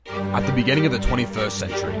At the beginning of the 21st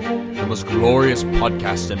century, the most glorious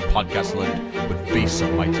podcast in Podcastland would face a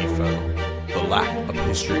mighty foe, the lack of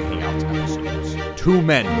History Hangouts episodes. Two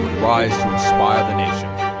men would rise to inspire the nation,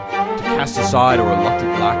 to cast aside a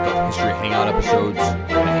reluctant lack of History Hangout episodes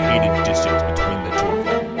and a hated distance between the two of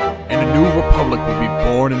them. And a new republic would be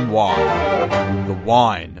born in wine, the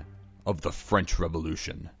wine of the French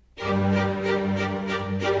Revolution.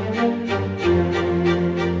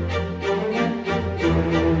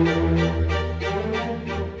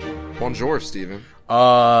 Bonjour, Steven.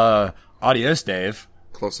 Adios, Dave.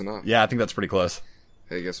 Close enough. Yeah, I think that's pretty close.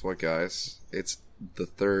 Hey, guess what, guys? It's the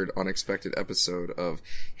third unexpected episode of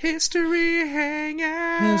History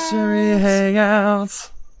Hangouts. History Hangouts.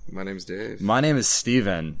 My name's Dave. My name is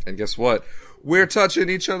Steven. And guess what? We're touching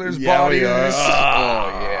each other's Yeah, bodies. we are.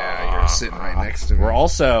 Oh, yeah. You're sitting right next to me. We're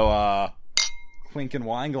also, clinking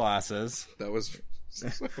wine glasses. That was...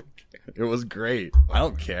 It was great. I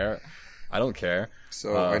don't care.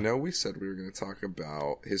 So, I know we said we were going to talk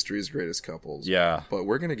about history's greatest couples. Yeah. But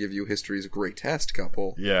we're going to give you history's greatest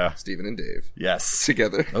couple. Yeah. Steven and Dave. Yes.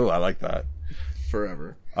 Together. Oh, I like that.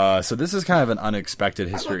 Forever. So this is kind of an unexpected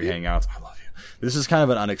History Hangouts. I love you. This is kind of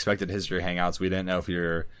an unexpected History Hangouts. We didn't know if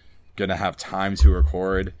you're going to have time to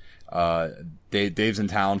record. Dave's in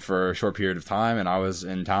town for a short period of time, and I was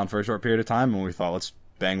in town for a short period of time, and we thought, let's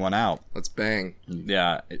bang one out. Let's bang.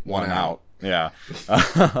 Yeah. One out. Yeah.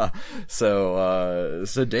 So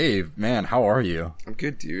Dave, man, how are you? I'm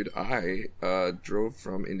good, dude. I drove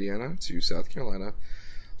from Indiana to South Carolina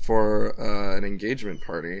for an engagement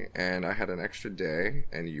party, and I had an extra day,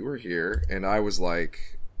 and you were here, and I was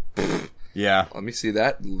like, Yeah. let me see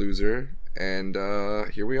that loser, and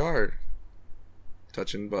here we are,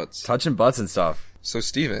 touching butts. Touching butts and stuff. So,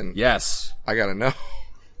 Steven, Yes. I gotta know,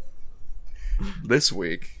 this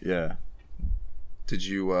week, Yeah. did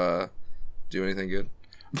you do anything good?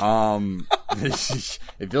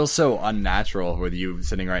 It feels so unnatural with you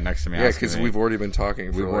sitting right next to me. Yeah, asking because me. we've already been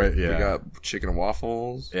talking for yeah. we got chicken and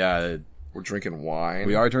waffles, Yeah, we're drinking wine.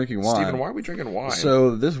 we are drinking wine. Steven, why are we drinking wine?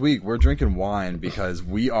 So this week we're drinking wine because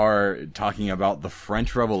we are talking about the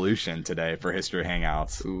French Revolution today for History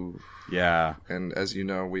Hangouts. Ooh. Yeah. And as you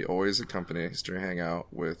know, we always accompany History Hangout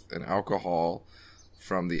with an alcohol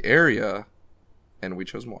from the area, and we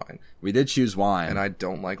chose wine. We did choose wine. And I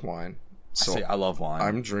don't like wine. So I love wine.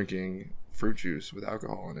 I'm drinking fruit juice with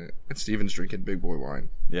alcohol in it. And Steven's drinking big boy wine.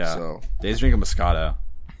 Yeah. So Dave's drinking Moscato.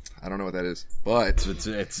 I don't know what that is. But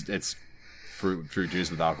It's fruit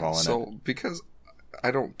juice with alcohol in it. so because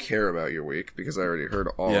I don't care about your week, because I already heard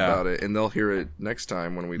all Yeah. about it, and they'll hear it next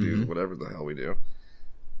time when we do whatever the hell we do.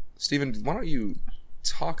 Steven, why don't you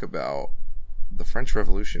talk about the French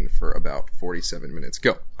Revolution for about 47 minutes?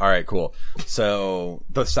 Go. All right, cool. So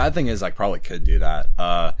the sad thing is I probably could do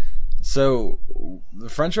that. So the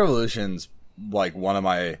French Revolution's like one of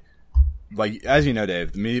my, like, as you know,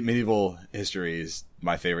 Dave, the medieval history is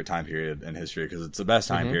my favorite time period in history because it's the best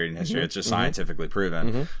time period in history. It's just scientifically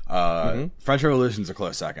proven. French Revolution's a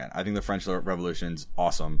close second. I think the French Revolution's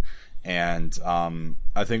awesome. And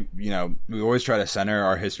I think, you know, we always try to center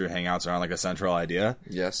our history hangouts around like a central idea.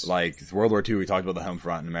 Yes. Like World War II, we talked about the home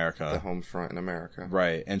front in The America. home front in America.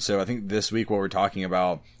 Right. And so I think this week what we're talking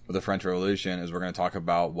about with the French Revolution is we're going to talk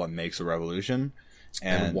about what makes a revolution.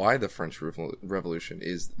 And why the French Revolution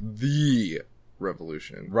is the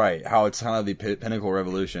revolution. Right. How it's kind of the pinnacle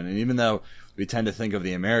revolution. And even though we tend to think of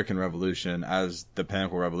the American Revolution as the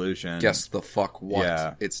pinnacle revolution. Guess the fuck what?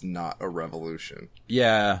 Yeah. It's not a revolution.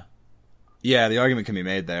 Yeah. Yeah, the argument can be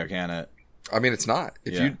made there, can it? I mean, it's not.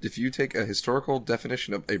 Yeah. If you take a historical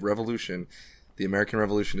definition of a revolution, the American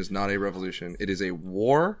Revolution is not a revolution. It is a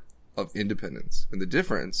war of independence. And the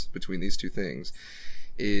difference between these two things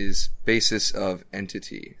is basis of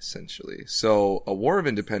entity, essentially. So a war of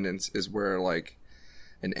independence is where, like,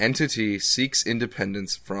 an entity seeks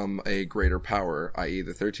independence from a greater power, i.e.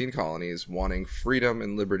 the 13 colonies wanting freedom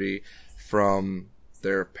and liberty from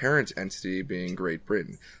their parent entity being Great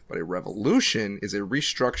Britain. But a revolution is a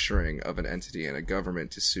restructuring of an entity and a government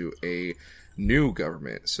to suit a new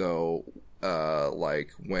government. So, like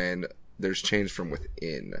when there's change from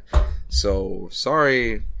within. So,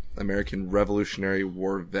 sorry, American Revolutionary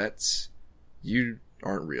War vets, you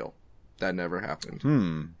aren't real. That never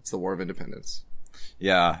happened. It's the War of Independence.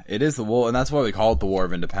 Yeah, it is the war, and that's why we call it the War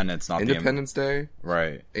of Independence, not Independence Day,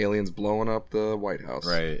 right. aliens blowing up the White House.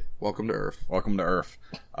 Right. Welcome to Earth. Welcome to Earth.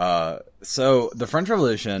 So the French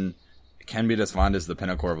Revolution can be defined as the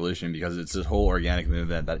pinnacle revolution because it's this whole organic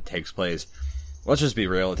movement that takes place. Let's just be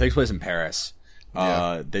real. It takes place in Paris.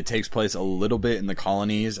 It takes place a little bit in the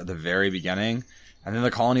colonies at the very beginning. And then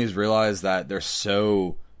the colonies realize that they're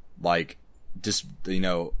so, like, just, you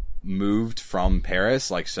know, moved from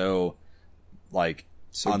Paris, like so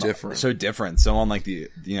different. So different. So on like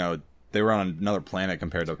they were on another planet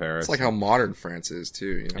compared to Paris. It's like how modern France is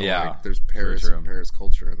too. You know, Yeah, like there's Paris true. and Paris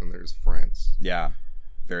culture, and then there's France. Yeah,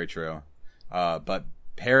 very true. But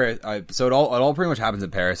Paris, so it all pretty much happens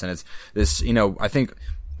in Paris, and it's this. I think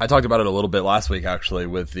I talked about it a little bit last week actually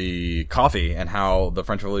with the coffee and how the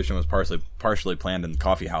French Revolution was partially planned in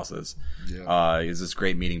coffee houses. Yeah. Is this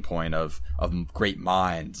great meeting point of great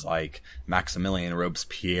minds like Maximilien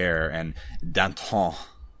Robespierre and Danton.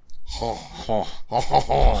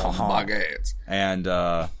 Baguette. And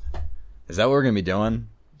is that what we're gonna be doing?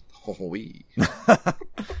 Oh, oui.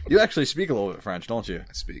 You actually speak a little bit French, don't you?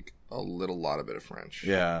 I speak a lot of bit of French.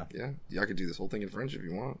 Yeah. I could do this whole thing in French if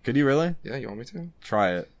you want. Could you really? Yeah, you want me to?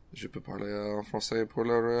 Try it. Je peux parler en français pour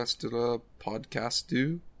le reste de la podcast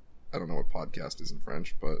du. I don't know what podcast is in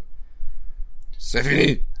French, but c'est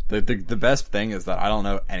fini. The best thing is that I don't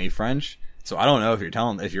know any French, so I don't know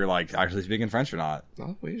if you're like actually speaking French or not.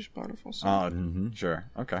 Oh, oui, je parle français. Sure.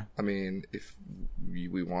 Okay. I mean, if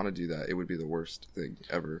we want to do that, it would be the worst thing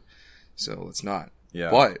ever. So let's not. Yeah.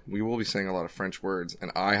 But we will be saying a lot of French words,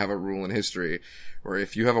 and I have a rule in history where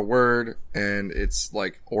if you have a word and its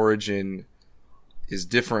like origin is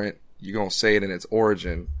different, you're gonna say it in its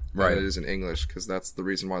origin. Right. Than it is in English, because that's the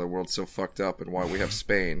reason why the world's so fucked up and why we have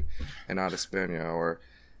Spain and not España or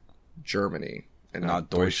Germany and not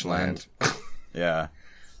Deutschland. Yeah.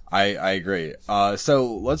 I agree. So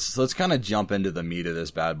let's kind of jump into the meat of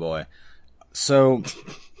this bad boy. So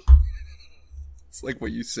It's like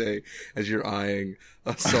what you say as you're eyeing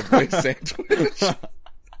a Subway sandwich.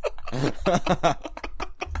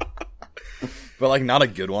 but like not a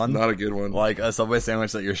good one. Not a good one. Like a Subway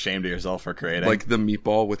sandwich that you're ashamed of yourself for creating. Like the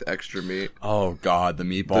meatball with extra meat. oh god, the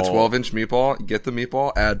meatball. The 12-inch meatball, get the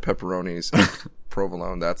meatball, add pepperonis,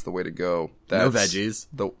 provolone, that's the way to go. No That's veggies.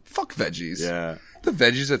 Fuck veggies. Yeah. The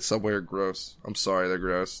veggies at Subway are gross. I'm sorry, they're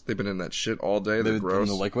gross. They've been in that shit all day. They're gross.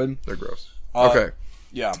 In the liquid? They're gross. Uh, Okay.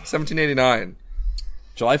 Yeah. 1789.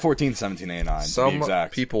 July 14th, 1789 to be Some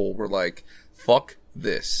exact. people were like, fuck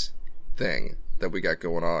this thing that we got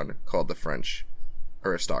going on called the French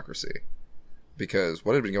aristocracy. Because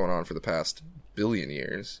what had been going on for the past billion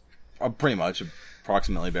years Pretty much.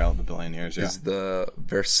 Approximately about the billion years, yeah. is the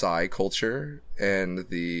Versailles culture and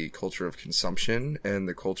the culture of consumption and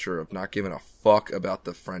the culture of not giving a fuck about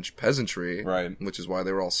the French peasantry. Right. Which is why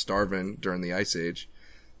they were all starving during the Ice Age.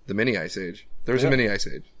 The mini Ice Age. There was Yeah. a mini Ice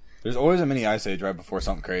Age. There's always a mini ice age right before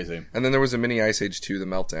something crazy. And then there was a mini Ice Age 2, the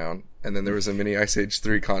meltdown. And then there was a mini Ice Age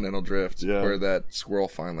 3, continental drift, Yeah. where that squirrel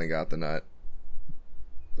finally got the nut.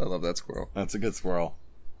 I love that squirrel. That's a good squirrel.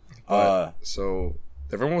 So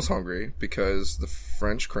everyone was hungry because the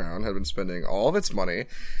French crown had been spending all of its money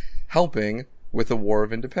helping with the War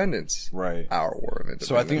of Independence. Right. Our War of Independence.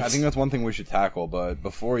 So I think that's one thing we should tackle, but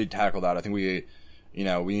before we tackle that, I think we need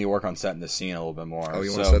to work on setting the scene a little bit more. Oh,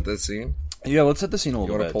 you want to set that scene? Yeah, let's set the scene a You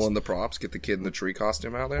little want bit. to pull in the props, get the kid in the tree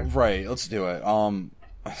costume out there? Right, let's do it.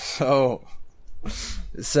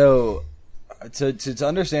 So to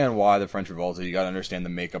understand why the French revolted, you got to understand the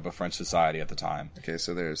makeup of French society at the time. Okay,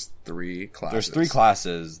 so there's 3 classes. There's 3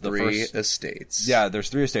 classes. The Three first, estates. yeah, there's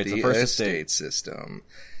 3 estates. The The first estate estate. system.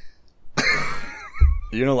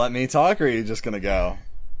 You gonna let me talk, or are you just gonna go?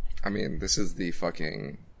 I mean, this is the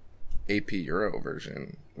fucking AP Euro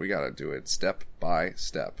version. We gotta do it step by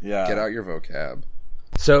step. Yeah. Get out your vocab.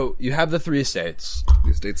 So you have the 3 estates.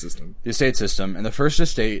 The estate system. The estate system, and the first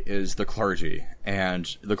estate is the clergy, and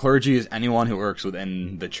the clergy is anyone who works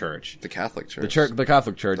within the church, The Catholic Church. the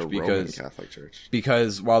Catholic Church, The Roman because Catholic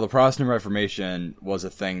Church. while the Protestant Reformation was a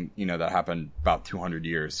thing, that happened about 200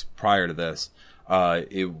 years prior to this,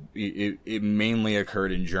 it mainly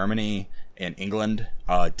occurred in Germany and England,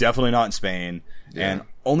 definitely not in Spain, and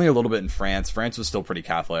only a little bit in France. France was still pretty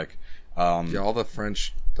Catholic. Yeah, all the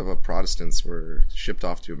French Protestants were shipped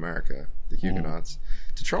off to America, the Huguenots,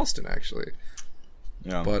 to Charleston, actually.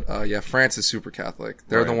 Yeah. But, France is super Catholic.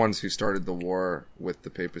 They're the Right. ones who started the war with the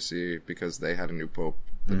papacy because they had a new pope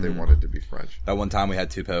that they wanted to be French. That one time we had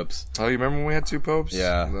 2 popes. Oh, you remember when we had 2 popes?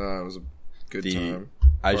 Yeah. It was a good The time.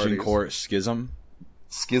 Agincourt Schism.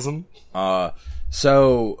 Schism?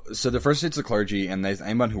 So the first estate's the clergy, and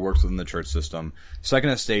anyone who works within the church system. Second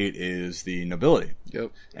estate is the nobility,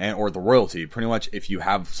 Yep. or the royalty. Pretty much, if you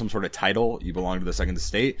have some sort of title, you belong to the second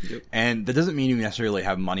estate. Yep. And that doesn't mean you necessarily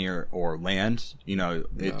have money or land.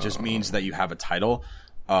 It just means that you have a title.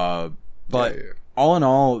 But Yeah. all in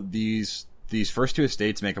all, these first 2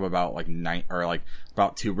 estates make up about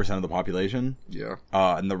about 2% of the population. Yeah.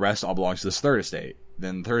 And the rest all belongs to this third estate.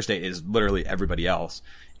 Then the third estate is literally everybody else.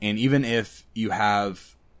 And even if you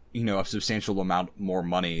have a substantial amount more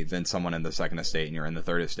money than someone in the second estate and you're in the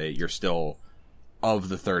third estate, you're still of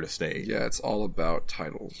the third estate. Yeah, it's all about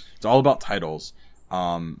titles. It's all about titles.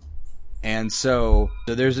 And so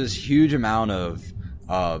there's this huge amount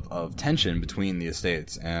of tension between the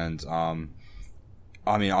estates, and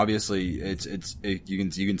I mean, obviously, you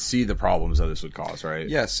can see the problems that this would cause, right?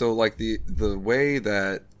 Yeah. So, like the way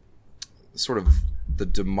that sort of the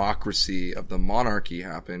democracy of the monarchy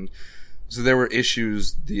happened. So there were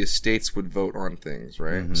issues. The estates would vote on things,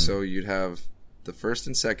 right? Mm-hmm. So you'd have the first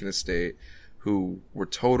and second estate who were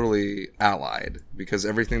totally allied because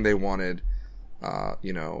everything they wanted,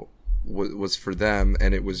 was for them,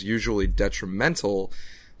 and it was usually detrimental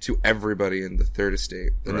to everybody in the third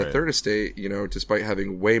estate. And the third estate, despite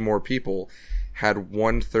having way more people, had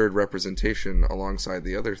 1/3 representation alongside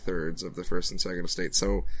the other thirds of the first and second estate.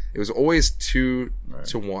 So it was always 2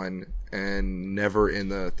 to 1 and never in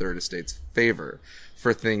the third estate's favor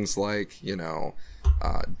for things like,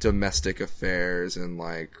 domestic affairs and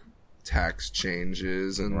like tax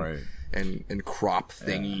changes and crop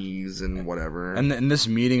thingies and whatever. And this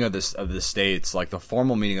meeting of the states, like the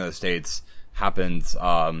formal meeting of the states, happened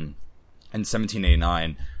in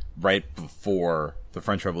 1789, right before the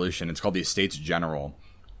French Revolution. It's called the Estates General,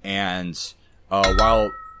 and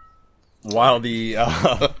while the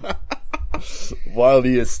while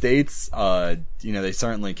the estates, they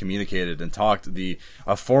certainly communicated and talked, a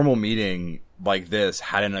formal meeting like this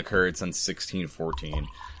hadn't occurred since 1614.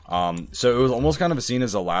 So it was almost kind of seen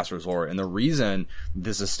as a last resort. And the reason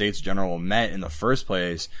this Estates General met in the first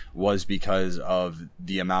place was because of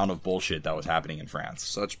the amount of bullshit that was happening in France.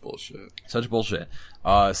 Such bullshit.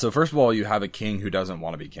 So first of all, you have a king who doesn't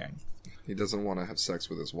want to be king. He doesn't want to have sex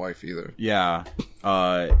with his wife either. Yeah.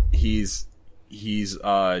 He's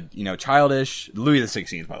childish. Louis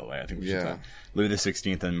XVI, by the way, I think we should say. Louis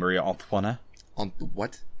XVI and Marie Antoinette.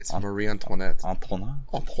 What? It's Marie Antoinette. Antoinette?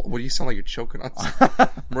 What do you sound like you're choking on?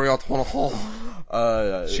 Marie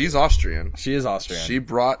Antoinette. She's Austrian. She is Austrian. She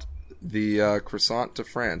brought the croissant to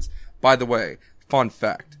France. By the way, fun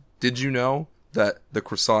fact. Did you know that the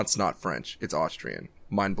croissant's not French? It's Austrian.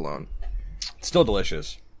 Mind blown. Still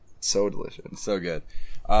delicious. So delicious. So good.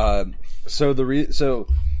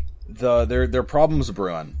 There are problems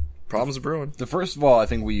brewing. Problems brewing. The first of all, I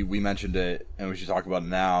think we mentioned it, and we should talk about it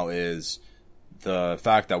now, is the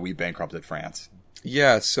fact that we bankrupted France.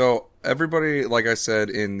 Yeah, so everybody, like I said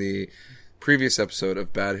in the previous episode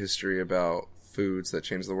of Bad History about foods that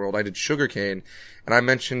changed the world, I did sugarcane, and I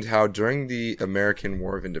mentioned how during the American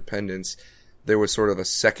War of Independence, there was sort of a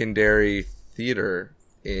secondary theater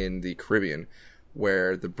in the Caribbean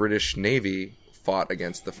where the British Navy fought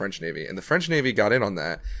against the French Navy. And the French Navy got in on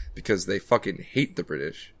that because they fucking hate the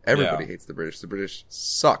British. Everybody hates the British. The British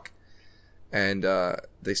suck. And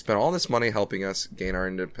they spent all this money helping us gain our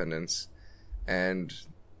independence, and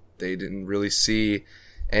they didn't really see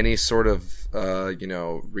any sort of,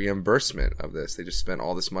 reimbursement of this. They just spent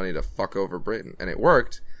all this money to fuck over Britain. And it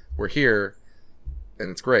worked. We're here, and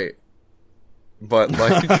it's great. But,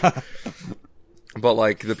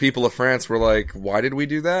 the people of France were like, why did we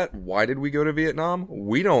do that? Why did we go to Vietnam?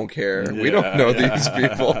 We don't care. We don't know these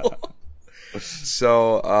people.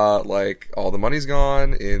 So, all the money's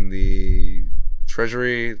gone in the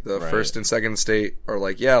treasury. The first and second estate are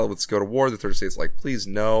like, yeah, let's go to war. The third estate's like, please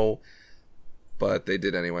no. But they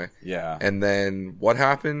did anyway. Yeah. And then what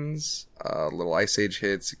happens? A little ice age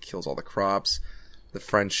hits. It kills all the crops. The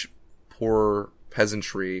French poor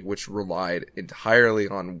peasantry, which relied entirely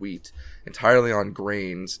on wheat, entirely on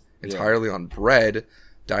grains, entirely on bread.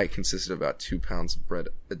 Diet consisted of about 2 pounds of bread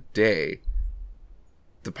a day.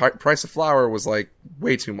 The price of flour was like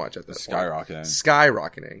way too much at this point.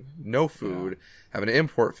 Skyrocketing. No food. Having to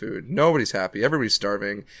import food. Nobody's happy. Everybody's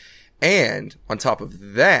starving. And on top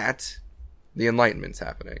of that, the Enlightenment's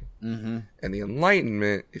happening. Mm-hmm. And the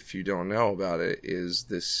Enlightenment, if you don't know about it, is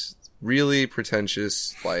this really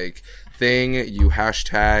pretentious thing you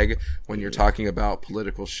hashtag when you're talking about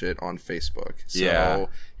political shit on Facebook. So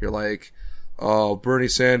you're like, oh, Bernie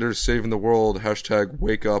Sanders saving the world, hashtag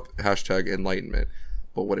wake up, hashtag Enlightenment.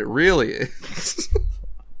 But what it really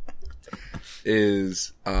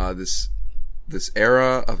is this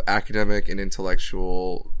era of academic and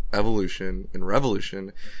intellectual evolution and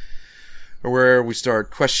revolution, where we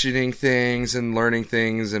start questioning things and learning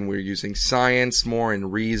things, and we're using science more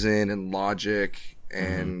and reason and logic,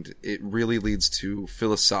 and it really leads to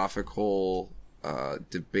philosophical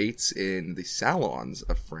debates in the salons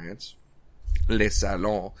of France. Les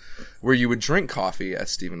salons, where you would drink coffee,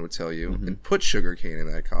 as Stephen would tell you, and put sugarcane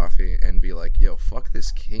in that coffee and be like, yo, fuck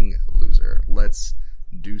this king loser. Let's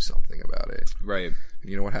do something about it. Right.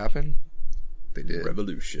 And you know what happened? They did.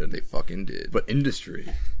 Revolution. They fucking did. But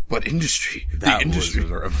industry. But industry. That the industry.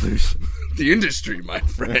 was a revolution. The industry, my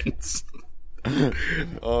friends.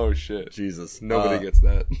 Oh, shit. Jesus. Nobody gets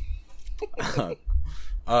that.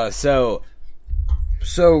 So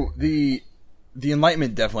the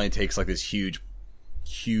Enlightenment definitely takes like this huge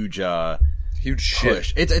Huge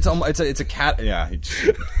push. shit. It's a cat. Yeah.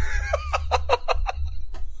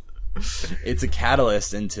 It's a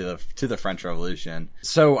catalyst to the French Revolution.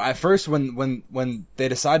 So at first, when they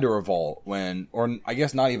decide to revolt, or I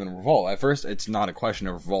guess not even revolt. At first, it's not a question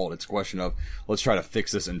of revolt. It's a question of let's try to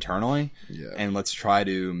fix this internally, and let's try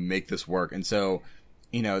to make this work. And so,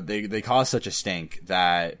 they cause such a stink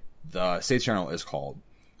that the Estates General is called.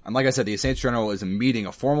 And like I said, the Estates General is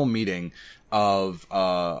a formal meeting of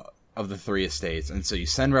the three estates. And so you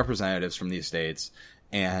send representatives from the estates,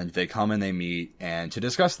 and they come and they meet and to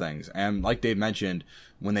discuss things. And like Dave mentioned,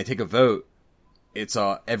 when they take a vote, it's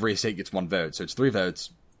every estate gets one vote, so it's 3 votes.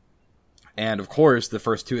 And of course, the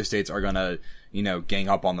first 2 estates are gonna gang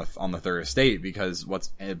up on the third estate, because what's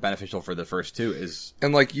beneficial for the first 2 is.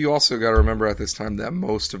 And like, you also got to remember at this time that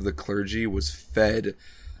most of the clergy was fed,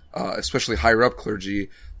 especially higher up clergy,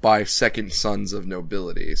 by second sons of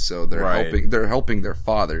nobility. So they're helping their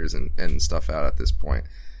fathers and stuff out at this point.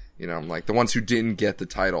 Like the ones who didn't get the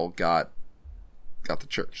title got the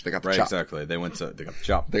church. They got the chop. Exactly. They got the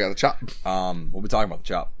chop. They got the chop. We'll be talking about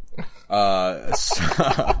the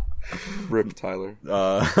chop. Rip Tyler.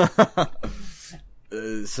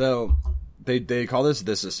 So they call this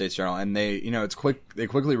Estates General, and they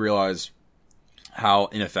quickly realize how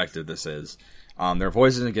ineffective this is. Their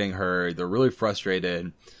voice isn't getting heard. They're really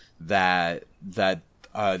frustrated that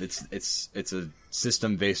it's a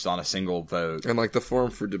system based on a single vote, and like the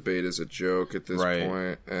forum for debate is a joke at this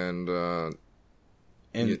point, and the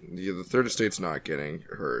third estate's not getting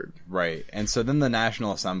heard, right? And so then the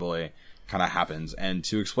National Assembly kind of happens, and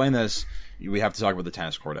to explain this, we have to talk about the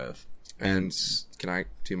tennis court oath. And do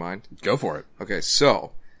you mind? Go for it. Okay,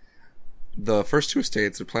 so the first 2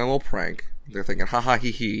 estates are playing a little prank. They're thinking, ha ha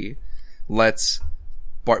hee hee. Let's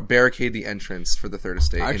barricade the entrance for the third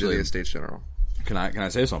estate into the Estates General. Can I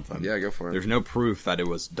say something? Yeah, go for it. There's no proof that it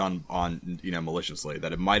was done on maliciously.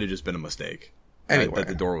 That it might have just been a mistake. Anyway, that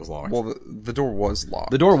the door was locked. Well, the door was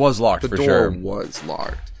locked. The door was locked. For sure. The door was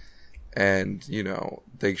locked, and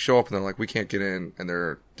they show up and they're like, "We can't get in," and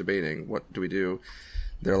they're debating, "What do we do?"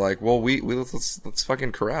 They're like, "Well, let's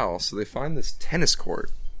fucking corral." So they find this tennis court,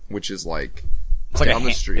 which is like. It's like down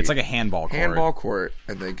the street. It's like a handball court. Handball court,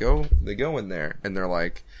 and they go in there, and they're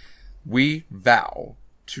like, "We vow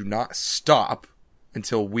to not stop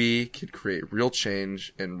until we can create real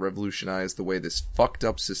change and revolutionize the way this fucked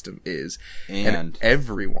up system is." And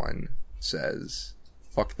everyone says,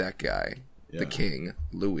 "Fuck that guy, the king,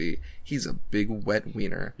 Louis. He's a big wet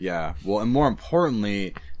wiener." Yeah. Well, and more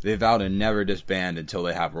importantly, they vow to never disband until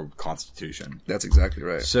they have a constitution. That's exactly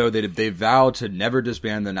right. So they vow to never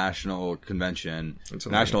disband the National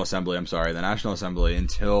Assembly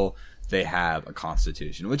until they have a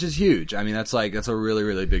constitution, which is huge. I mean, that's a really,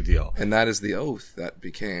 really big deal. And that is the oath that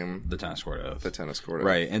became the tennis court oath. The tennis court oath.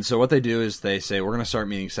 Right. And so what they do is they say, we're going to start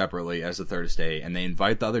meeting separately as the third estate, and they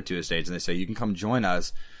invite the other 2 estates, and they say, you can come join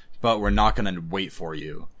us, but we're not going to wait for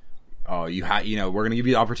you. We're going to give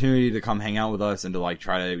you the opportunity to come hang out with us and to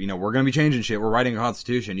try to, we're going to be changing shit. We're writing a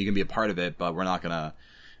constitution. You can be a part of it, but we're not going to,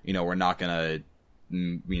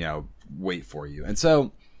 wait for you. And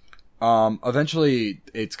so, eventually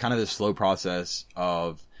it's kind of this slow process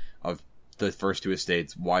of the first 2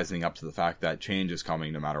 estates wisening up to the fact that change is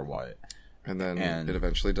coming no matter what. And then it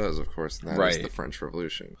eventually does, of course. And that is the French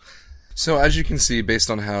Revolution. So as you can see,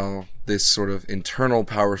 based on how this sort of internal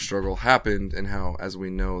power struggle happened and how, as we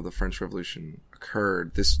know, the French Revolution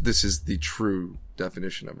occurred, this is the true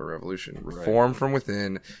definition of a revolution. Reform from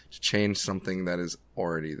within to change something that is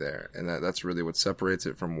already there. And that's really what separates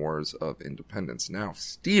it from wars of independence. Now,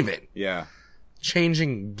 Steven. Yeah.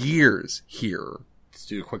 Changing gears here. Let's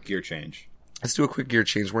do a quick gear change.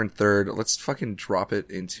 We're in third. Let's fucking drop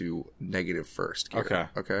it into negative first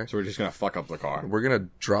gear. Okay. So we're just going to fuck up the car. We're going to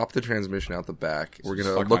drop the transmission out the back. We're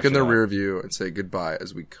going to look in the rear view and say goodbye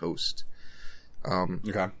as we coast.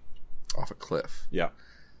 Okay. Off a cliff. Yeah.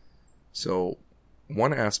 So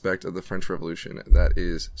one aspect of the French Revolution that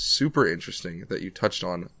is super interesting that you touched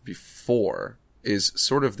on before is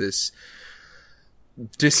sort of this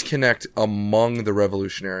disconnect among the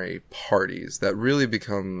revolutionary parties that really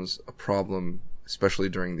becomes a problem, especially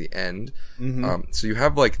during the end. Mm-hmm. So you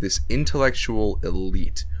have this intellectual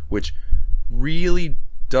elite, which really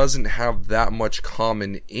doesn't have that much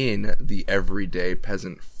common in the everyday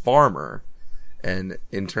peasant farmer. And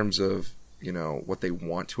in terms of what they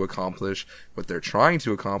want to accomplish, what they're trying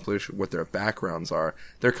to accomplish, what their backgrounds are.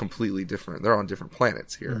 They're completely different. They're on different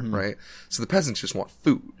planets here, right? So the peasants just want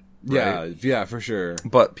food. Right? Yeah, for sure.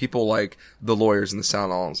 But people like the lawyers in the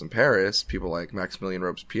salons in Paris, people like Maximilien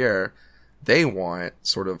Robespierre, they want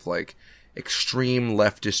sort of like extreme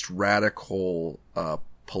leftist radical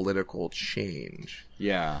political change.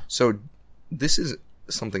 Yeah. So this is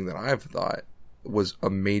something that I've thought was a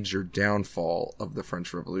major downfall of the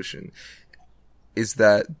French Revolution, is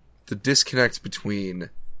that the disconnect between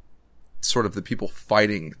sort of the people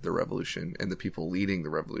fighting the revolution and the people leading the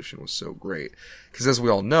revolution was so great. Because as we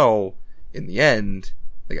all know, in the end,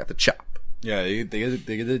 they got the chop. Yeah, they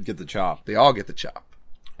did get the chop. They all get the chop.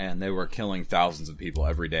 And they were killing thousands of people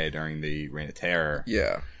every day during the Reign of Terror.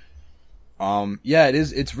 Yeah. Yeah,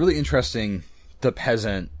 it's really interesting, the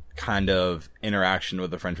peasant kind of interaction with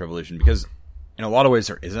the French Revolution, because in a lot of ways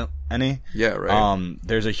there isn't any. Yeah, right.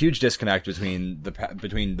 There's a huge disconnect between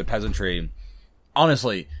the peasantry,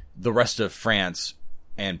 honestly, the rest of France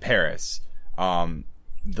and Paris.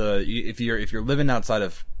 If you're living outside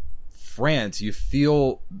of France, you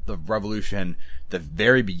feel the revolution the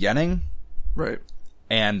very beginning, right,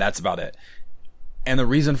 and that's about it. And the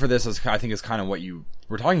reason for this is, I think, is kind of what you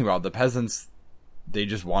were talking about. The peasants, they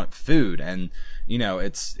just want food, and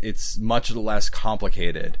it's much less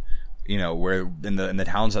complicated, where in the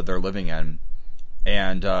towns that they're living in,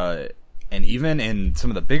 and even in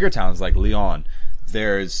some of the bigger towns like Lyon,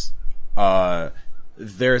 there's a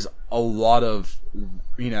lot of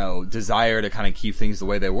desire to kind of keep things the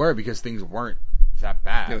way they were, because things weren't that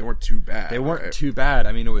bad. Yeah, they weren't too bad. They weren't too bad.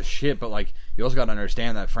 I mean, it was shit, but like, you also got to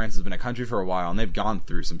understand that France has been a country for a while, and they've gone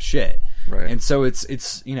through some shit. Right. And so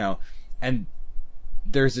it's and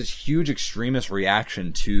there's this huge extremist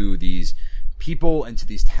reaction to these people and to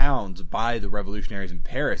these towns by the revolutionaries in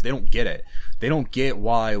Paris. They don't get it. They don't get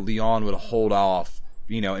why Lyon would hold off,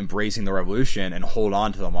 embracing the revolution and hold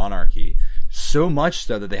on to the monarchy. So much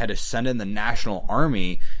so that they had to send in the National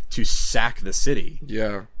Army to sack the city.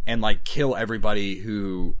 Yeah. And like kill everybody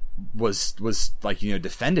who was like,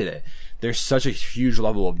 defended it. There's such a huge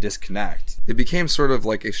level of disconnect. It became sort of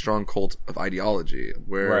like a strong cult of ideology,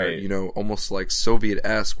 where, right, almost like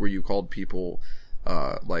Soviet-esque, where you called people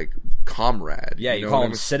like comrade. Yeah, you call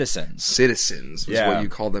them citizens. Citizens was what you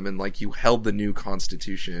called them, and like you held the new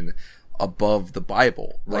constitution above the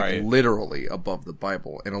Bible, like right, literally above the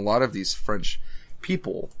Bible. And a lot of these French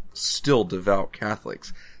people, still devout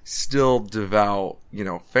Catholics, still devout,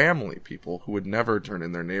 family people who would never turn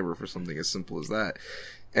in their neighbor for something as simple as that.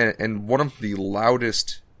 And one of the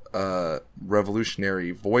loudest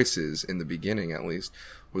revolutionary voices in the beginning, at least,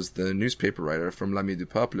 was the newspaper writer from L'Ami du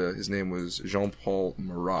Peuple. His name was Jean-Paul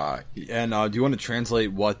Marat. And do you want to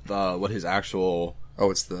translate what his actual... Oh,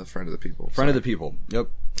 it's the Friend of the People. Friend of the People. Yep.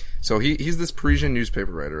 So he's this Parisian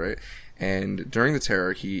newspaper writer, right? And during the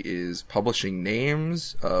terror, he is publishing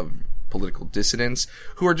names of political dissidents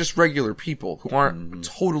who are just regular people who aren't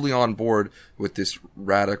totally on board with this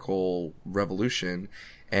radical revolution.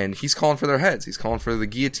 And he's calling for their heads. He's calling for the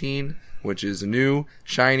guillotine, which is a new,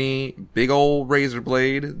 shiny, big old razor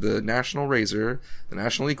blade, the national razor, the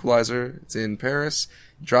national equalizer. It's in Paris.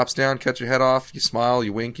 It drops down, cut your head off. You smile,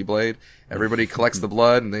 you wink, you blade. Everybody collects the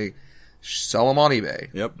blood, and they sell them on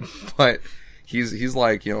eBay. Yep. But he's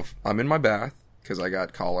like, I'm in my bath because I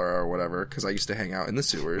got cholera or whatever, because I used to hang out in the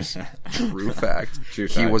sewers. True fact. True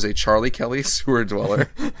He fact. was a Charlie Kelly sewer dweller,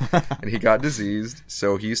 and he got diseased,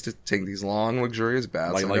 so he used to take these long, luxurious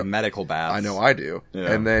baths. Like medical baths. I know I do.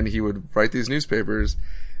 Yeah. And then he would write these newspapers,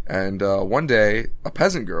 and one day, a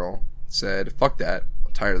peasant girl said, fuck that,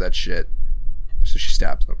 I'm tired of that shit. So she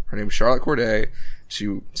stabs him. Her name is Charlotte Corday.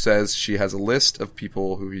 She says she has a list of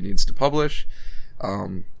people who he needs to publish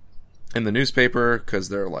in the newspaper, because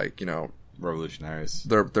they're like, revolutionaries.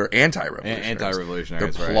 They're anti-revolutionaries.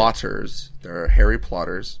 Anti-revolutionaries, They're right. plotters. They're hairy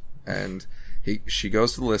plotters. And she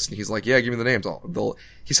goes to the list, and he's like, yeah, give me the names.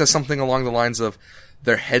 He says something along the lines of,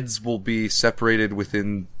 their heads will be separated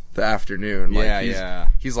within the afternoon.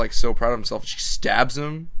 He's like so proud of himself. She stabs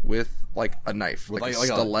him with like a knife, like a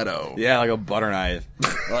stiletto. Like a butter knife.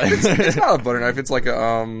 It's not a butter knife. It's like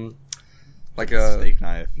a steak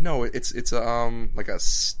knife. No, it's a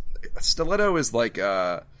stiletto is like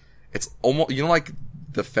it's almost, like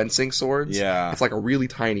the fencing swords. Yeah. It's like a really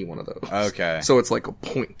tiny one of those. Okay. So it's like a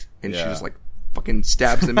point, and she Yeah. just like fucking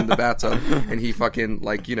stabs him in the bathtub, and he fucking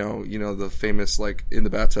like the famous like in the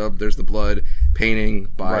bathtub there's the blood painting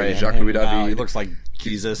by Jacques Louis David. He looks like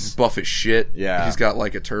Jesus. Buff as shit. Yeah. He's got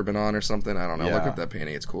like a turban on or something. I don't know. Yeah. Look up that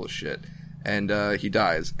painting. It's cool as shit. And he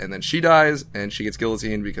dies. And then she dies, and she gets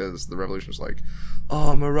guillotined because the revolution's like,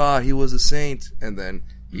 oh, Marat, he was a saint. And then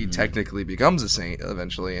He technically becomes a saint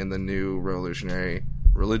eventually in the new revolutionary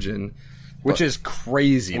religion, which is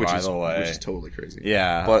crazy, by the way. Which is totally crazy.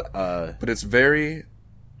 Yeah. But it's very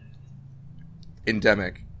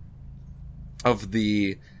endemic of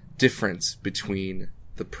the difference between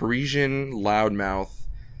the Parisian loudmouth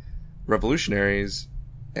revolutionaries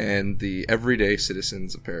and the everyday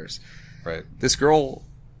citizens of Paris. Right. This girl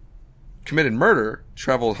committed murder,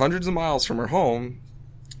 traveled hundreds of miles from her home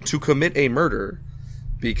to commit a murder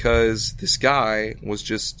because this guy was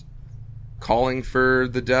just calling for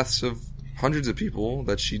the deaths of hundreds of people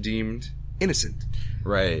that she deemed innocent.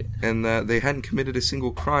 Right. And that they hadn't committed a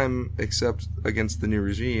single crime except against the new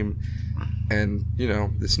regime. And, you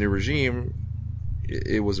know, this new regime,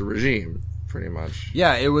 it was a regime, pretty much.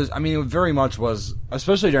 Yeah, it was, I mean, it very much was,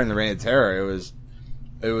 especially during the Reign of Terror,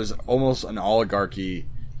 it was almost an oligarchy,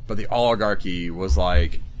 but the oligarchy was,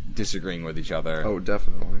 like, disagreeing with each other. Oh,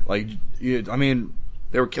 definitely. Like, I mean...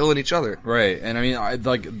 They were killing each other. Right, and I mean,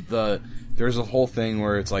 there's a whole thing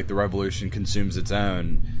where it's like the revolution consumes its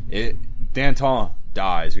own. Danton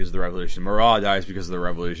dies because of the revolution. Marat dies because of the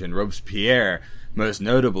revolution. Robespierre, most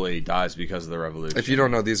notably, dies because of the revolution. If you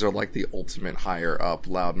don't know, these are like the ultimate higher up,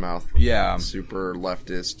 loudmouth, super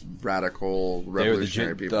leftist, radical,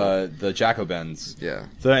 revolutionary people. The Jacobins. Yeah.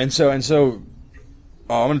 So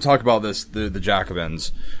I'm going to talk about this, the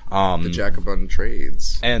Jacobins. The Jacobin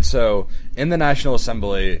trades. And so, in the National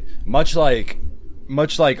Assembly, much like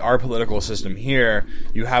our political system here,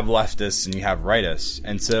 you have leftists and you have rightists.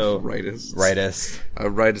 And so... Rightists. A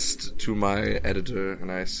rightist to my editor,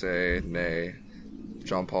 and I say, nay,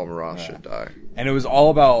 Jean-Paul Marat should die. And it was all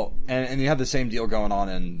about... And you had the same deal going on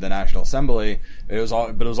in the National Assembly. But it was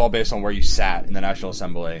all based on where you sat in the National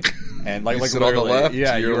Assembly. And like sit on the left?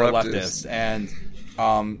 Yeah, you were a leftist. And...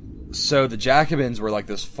 so the Jacobins were like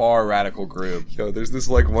this far radical group. Yo, there's this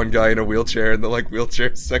like one guy in a wheelchair, and the like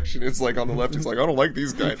wheelchair section is like on the left. He's like, I don't like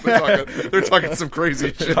these guys. They're talking some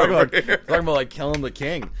crazy shit over here. Talking about like killing the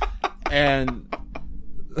king, and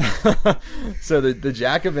so the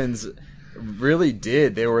Jacobins really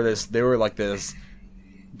did. They were the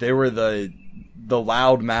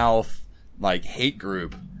loudmouth like hate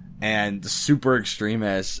group. And super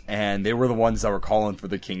extremists, and they were the ones that were calling for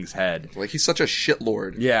the king's head. Like, he's such a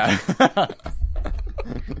shitlord. Yeah.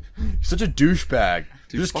 Such a douchebag.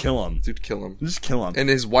 Just kill him. Dude, kill him. Just kill him. And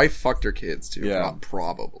his wife fucked her kids, too. Yeah. Not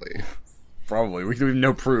probably. Probably. We have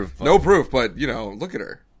no proof. No proof, but, you know, look at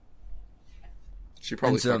her. She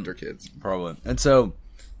probably fucked her kids. Probably. And so,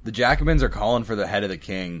 the Jacobins are calling for the head of the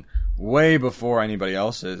king way before anybody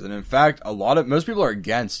else is. And in fact, most people are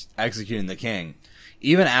against executing the king.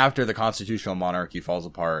 Even after the constitutional monarchy falls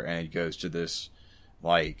apart and it goes to this,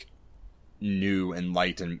 like, new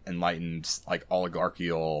enlightened, like,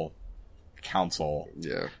 oligarchical council.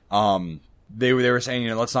 Yeah. They were saying, you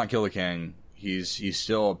know, let's not kill the king. He's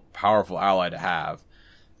still a powerful ally to have.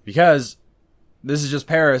 Because this is just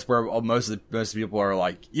Paris, where most of the people are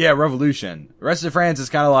like, yeah, revolution. The rest of France is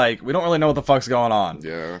kind of like, we don't really know what the fuck's going on.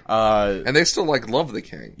 Yeah. And they still, like, love the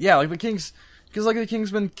king. Yeah, like, the king's... Because, like, the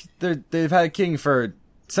king's they've had a king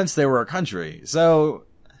since they were a country. So,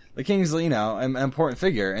 the king's, you know, an important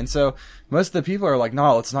figure. And so, most of the people are like,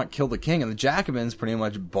 no, let's not kill the king. And the Jacobins pretty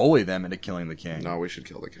much bully them into killing the king. No, we should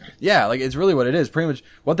kill the king. Yeah, like, it's really what it is. Pretty much,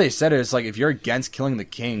 what they said is, like, if you're against killing the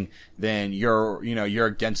king, then you're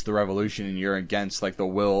against the revolution and you're against, like, the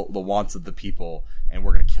wants of the people, and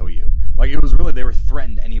we're gonna kill you. Like, it was really, they were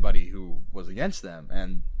threatened to anybody who was against them.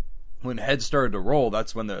 And when heads started to roll,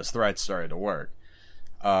 that's when those threats started to work.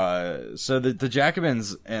 So the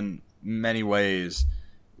Jacobins, in many ways,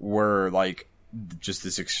 were like just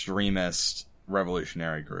this extremist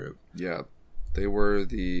revolutionary group. Yeah, they were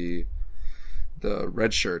the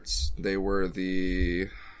red shirts. They were the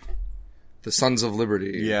Sons of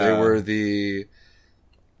Liberty. Yeah, they were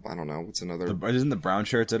I don't know what's another. Isn't the brown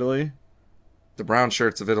shirts Italy? The brown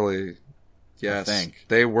shirts of Italy. Yes, I think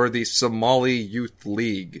they were the Somali Youth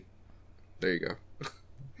League. There you go.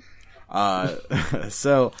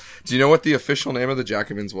 So, do you know what the official name of the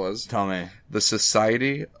Jacobins was? Tell me. The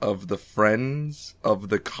Society of the Friends of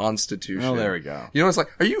the Constitution. Oh, there we go. You know, it's like,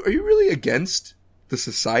 are you really against the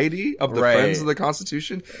Society of the Friends of the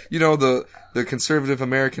Constitution? You know, the conservative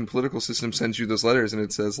American political system sends you those letters, and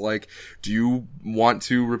it says, like, do you want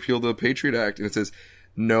to repeal the Patriot Act? And it says,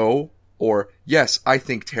 no. Or, yes, I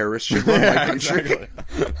think terrorists should run my country.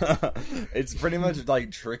 Exactly. It's pretty much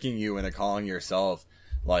like tricking you into calling yourself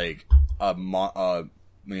like a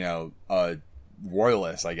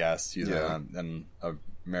royalist, I guess, using an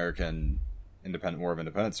American War of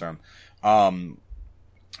Independence term. So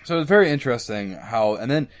it's very interesting how,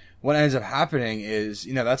 and then what ends up happening is,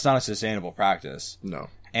 you know, that's not a sustainable practice. No.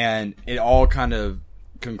 And it all kind of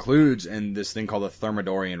concludes in this thing called the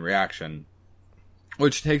Thermidorian reaction,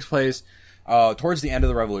 which takes place towards the end of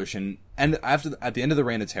the revolution and at the end of the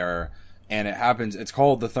Reign of Terror. And it happens, it's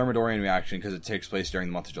called the Thermidorian reaction because it takes place during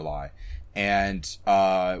the month of July. And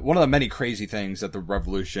one of the many crazy things that the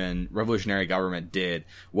revolutionary government did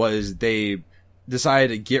was they decided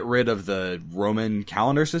to get rid of the Roman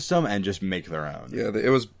calendar system and just make their own. Yeah, it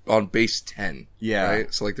was on base 10. Yeah.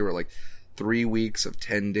 Right? So, like, there were, like, 3 weeks of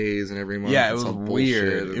 10 days in every month. Yeah, it was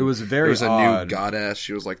weird. It was very There was a odd. new goddess.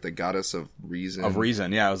 She was, like, the goddess of reason. Of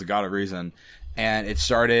reason, yeah. It was the god of reason. And it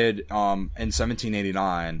started in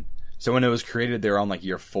 1789. So when it was created, they were on, like,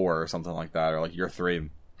 year 4 or something like that, or, like, year 3.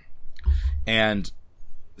 And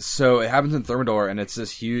so it happens in Thermidor, and it's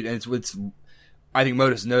this huge... And it's I think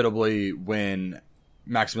most notably when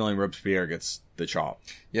Maximilian Robespierre gets the chop.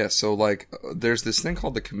 Yeah, so, like, there's this thing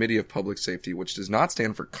called the Committee of Public Safety, which does not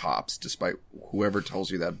stand for cops, despite whoever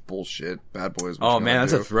tells you that bullshit. Bad boys. Oh, man,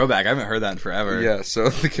 that's a throwback. I haven't heard that in forever. Yeah, so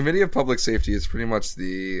the Committee of Public Safety is pretty much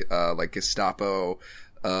the, like, Gestapo...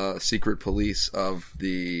 secret police of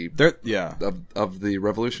the of the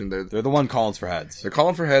revolution. They're the one calling for heads. They're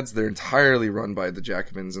calling for heads. They're entirely run by the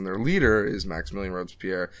Jacobins, and their leader is Maximilian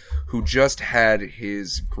Robespierre, who just had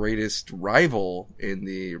his greatest rival in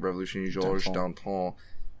the revolution, Georges Danton.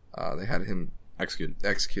 They had him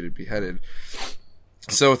executed, beheaded.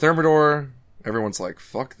 So Thermidor, everyone's like,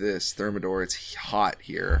 "Fuck this, Thermidor! It's hot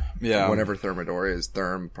here." Yeah. Whenever Thermidor is,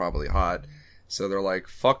 probably hot. So they're like,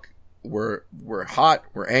 "Fuck." We're hot,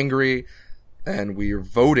 we're angry, and we're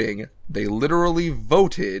voting. They literally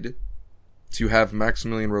voted to have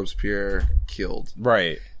Maximilian Robespierre killed.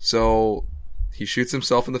 Right. So he shoots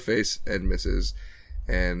himself in the face and misses,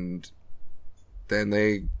 and then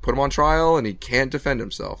they put him on trial and he can't defend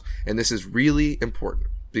himself. And this is really important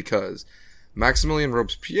because Maximilian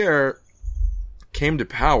Robespierre came to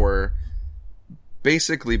power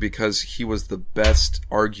basically because he was the best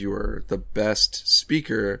arguer, the best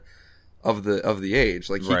speaker of the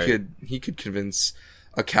age. Like he could convince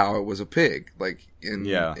a cow it was a pig. Like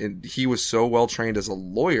and he was so well trained as a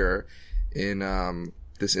lawyer in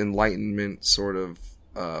this Enlightenment sort of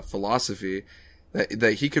philosophy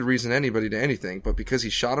that he could reason anybody to anything. But because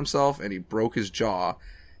he shot himself and he broke his jaw,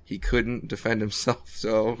 he couldn't defend himself.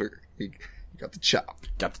 So he got the chop.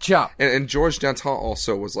 And Georges Danton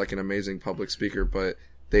also was like an amazing public speaker, but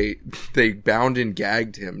they bound and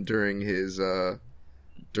gagged him during his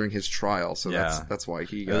trial, so that's why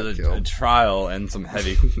he got killed. A trial and some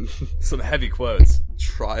heavy quotes.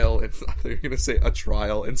 Trial and I thought you were gonna say a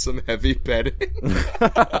trial and some heavy betting.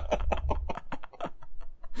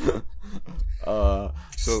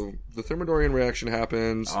 So the Thermidorian reaction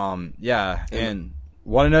happens. And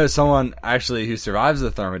want to know someone actually who survives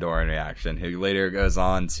the Thermidorian reaction, who later goes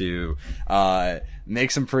on to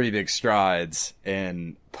make some pretty big strides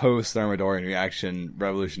in post-Thermidorian reaction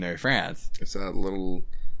revolutionary France. It's that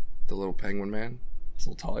the little penguin man? It's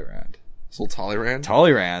little Talleyrand. It's little Talleyrand?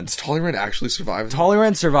 Does Talleyrand actually survive?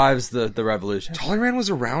 Talleyrand survives the revolution. Talleyrand was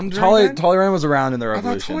around during that? Talleyrand was around in the revolution.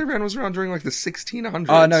 I thought Talleyrand was around during like the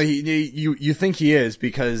 1600s. No, you think he is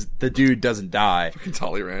because the dude doesn't die. Fucking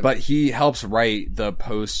Talleyrand. But he helps write the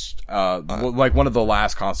post, like one of the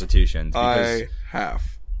last constitutions. I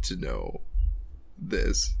have to know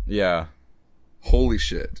this. Yeah. Holy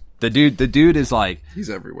shit. The dude is like... He's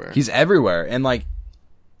everywhere. And like,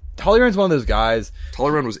 Talleyrand's one of those guys...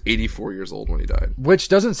 Talleyrand was 84 years old when he died. Which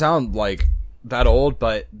doesn't sound like that old,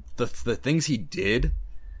 but the things he did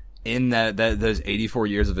in those 84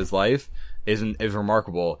 years of his life is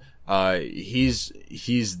remarkable. He's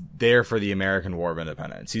there for the American War of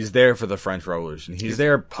Independence. He's there for the French Revolution. He's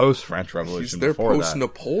there post French Revolution. He's there post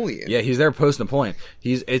Napoleon. Yeah, he's there post Napoleon.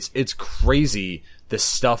 It's crazy the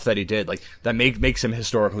stuff that he did, like that makes him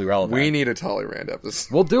historically relevant. We need a Talleyrand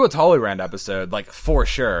episode. We'll do a Talleyrand episode, like for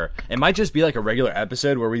sure. It might just be like a regular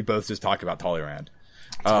episode where we both just talk about Talleyrand.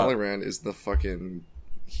 Talleyrand is the fucking.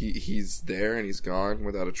 He's there and he's gone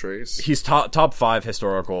without a trace. He's top 5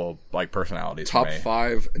 historical like personalities. Top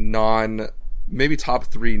 5 maybe top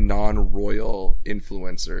 3 non-royal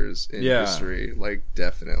influencers in history. Like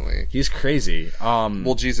definitely. He's crazy.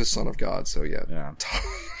 Well, Jesus, Son of God. So yeah.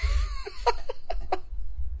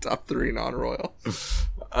 Top 3 non-royal.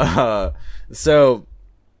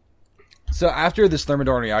 So after this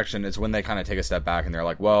Thermidorian reaction is when they kind of take a step back and they're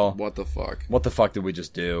like, well... What the fuck? What the fuck did we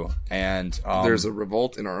just do? And... there's a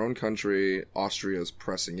revolt in our own country. Austria's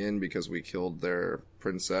pressing in because we killed their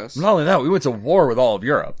princess. Not only that, we went to war with all of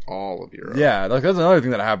Europe. All of Europe. Yeah, like that's another thing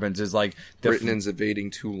that happens is like... Britain's invading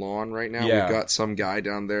Toulon right now. Yeah. We've got some guy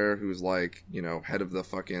down there who's like, head of the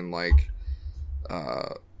fucking like...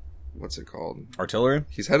 what's it called? Artillery?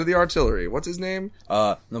 He's head of the artillery. What's his name?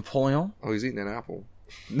 Napoleon? Oh, he's eating an apple.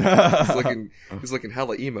 He's looking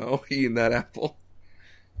hella emo eating that apple.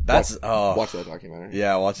 That's watch that documentary.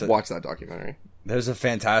 Yeah, watch it. Watch that documentary. There's a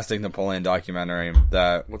fantastic Napoleon documentary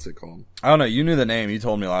that What's it called? I don't know. You knew the name. You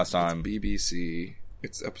told me last time. BBC.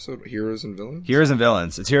 It's episode Heroes and Villains. Heroes and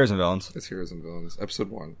Villains. It's Heroes and Villains. It's Heroes and Villains. Episode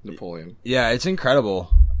 1. Napoleon. Yeah, it's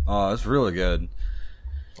incredible. It's really good.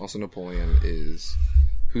 Also, Napoleon is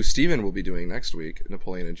who Steven will be doing next week.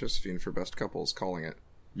 Napoleon and Josephine for Best Couples, calling it.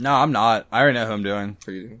 No, I'm not. I already know who I'm doing.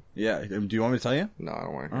 Are you doing? Yeah. Do you want me to tell you? No, I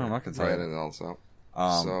don't want to. I'm not gonna tell you. Right, and all this out.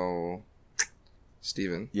 So,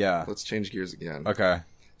 Steven. Yeah. Let's change gears again. Okay.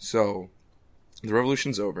 So, the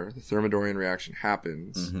revolution's over. The Thermidorian reaction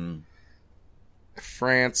happens. Mm-hmm.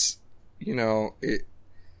 France,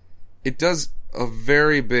 it does a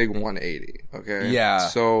very big 180. Okay. Yeah.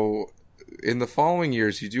 So, in the following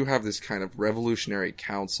years, you do have this kind of revolutionary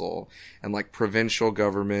council and like provincial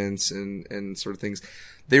governments and sort of things.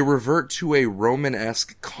 They revert to a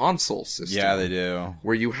Romanesque consul system. Yeah, they do.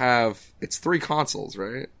 Where you have, it's 3 consuls,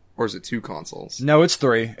 right? Or is it 2 consuls? No, it's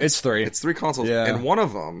 3. It's 3. It's 3 consuls. Yeah. And one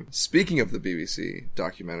of them, speaking of the BBC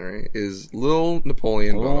documentary, is Lil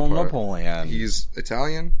Napoleon Bonaparte. Napoleon. He's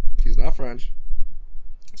Italian. He's not French.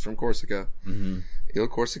 He's from Corsica. Mm-hmm. Il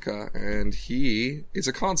Corsica. And he is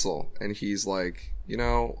a consul. And he's like,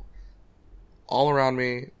 all around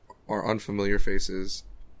me are unfamiliar faces.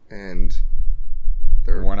 And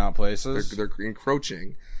they're worn out places. They're encroaching.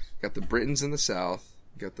 You got the Britons in the south.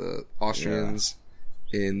 You got the Austrians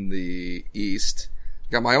in the east.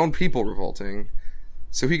 You got my own people revolting.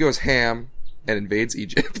 So he goes ham and invades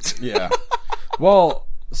Egypt. Yeah. Well,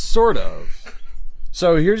 sort of.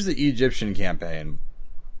 So here's the Egyptian campaign.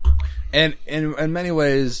 And in many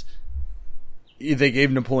ways, they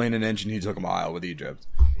gave Napoleon an inch and he took a mile with Egypt.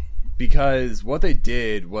 Because what they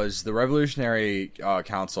did was the Revolutionary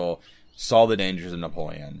Council saw the dangers of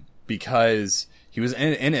Napoleon. Because he was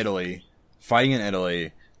in Italy, fighting in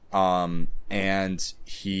Italy, and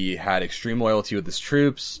he had extreme loyalty with his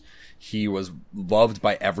troops. He was loved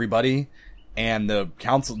by everybody. And the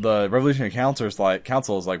Revolutionary Council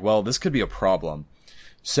is like, well, this could be a problem.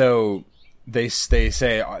 So they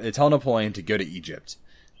tell Napoleon to go to Egypt.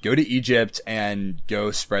 Go to Egypt and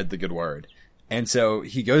go spread the good word. And so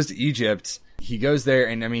he goes to Egypt. He goes there,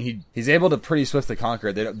 and I mean, he's able to pretty swiftly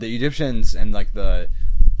conquer the Egyptians, and like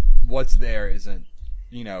what's there isn't,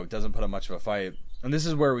 doesn't put up much of a fight. And this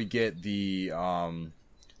is where we get the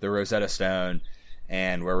Rosetta Stone,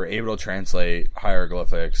 and where we're able to translate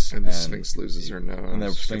hieroglyphics. And the Sphinx loses her nose. And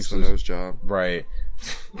the Sphinx gets the nose job. Right.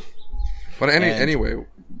 But anyway,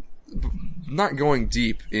 not going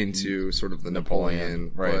deep into sort of the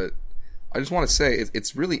Napoleon, right. But I just want to say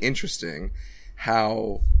it's really interesting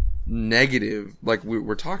how negative, like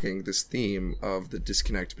we're talking this theme of the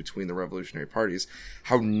disconnect between the revolutionary parties,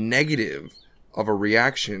 how negative of a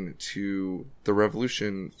reaction to the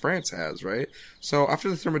revolution France has, right? So after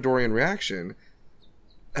the Thermidorian reaction,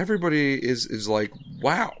 everybody is like,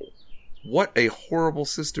 wow, what a horrible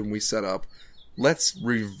system we set up. Let's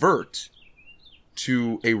revert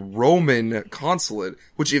to a Roman consulate,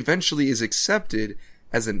 which eventually is accepted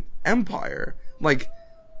as an empire. Like,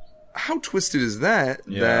 how twisted is that?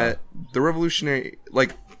 Yeah. That the revolutionary,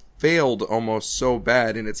 failed almost so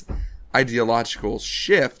bad in its ideological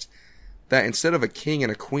shift that instead of a king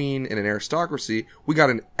and a queen and an aristocracy, we got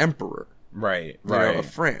an emperor. Right. Of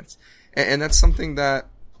France. And that's something that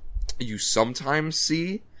you sometimes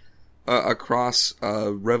see across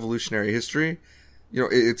revolutionary history.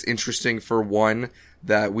 It's interesting, for one,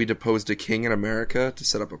 that we deposed a king in America to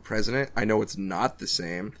set up a president. I know it's not the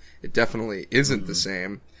same. It definitely isn't the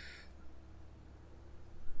same.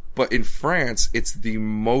 But in France, it's the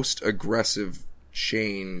most aggressive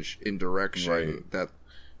change in direction that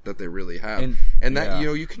they really have. And that,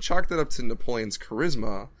 you can chalk that up to Napoleon's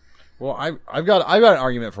charisma. Well, I've got an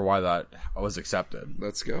argument for why that was accepted.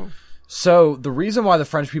 Let's go. So the reason why the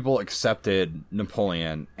French people accepted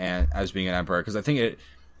Napoleon as being an emperor, because I think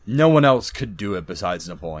no one else could do it besides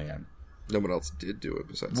Napoleon. No one else did do it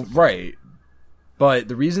besides Napoleon. Right. But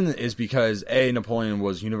the reason is because Napoleon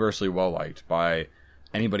was universally well liked by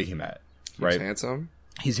anybody he met. Right. He's handsome.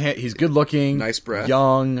 He's good looking. Nice breath.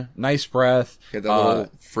 Young. Nice breath. He had that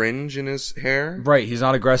little fringe in his hair. Right. He's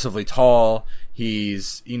not aggressively tall.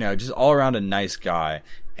 He's just all around a nice guy.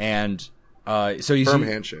 And so he's firm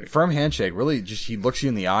handshake. Firm handshake. Really, just he looks you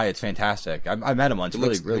in the eye. It's fantastic. I met him once.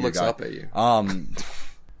 Really good looks guy. up at you.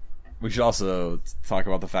 We should also talk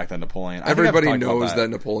about the fact that Napoleon. Everybody knows that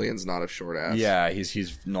Napoleon's not a short ass. Yeah,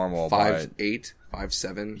 he's normal. 5'8",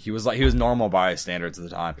 5'7". He was normal by standards at the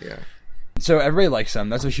time. Yeah. So everybody likes him.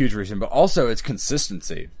 That's a huge reason. But also, it's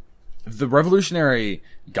consistency. The revolutionary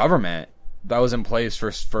government that was in place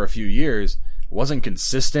for a few years wasn't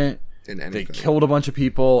consistent. In anything. They killed a bunch of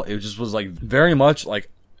people. It just was like very much like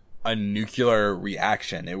a nuclear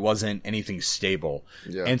reaction. It wasn't anything stable.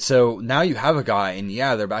 Yeah. And so now you have a guy, and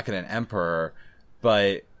yeah, they're back at an emperor,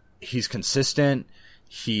 but he's consistent.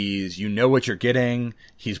 You know what you're getting.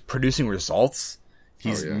 He's producing results.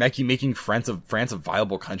 He's making France a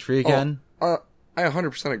viable country again. I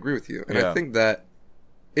 100% agree with you. And I think that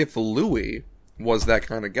if Louis was that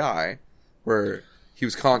kind of guy where he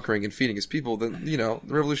was conquering and feeding his people, then, the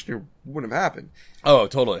revolution wouldn't have happened. Oh,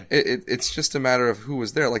 totally. It's just a matter of who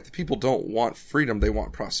was there. Like, the people don't want freedom, they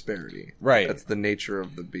want prosperity. Right. That's the nature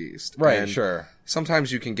of the beast. Right, and sure.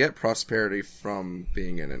 Sometimes you can get prosperity from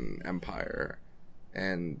being in an empire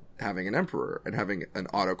and having an emperor and having an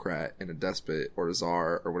autocrat and a despot or a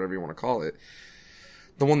czar or whatever you want to call it.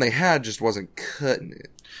 The one they had just wasn't cutting it.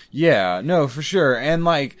 Yeah, no, for sure. And,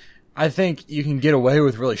 like, I think you can get away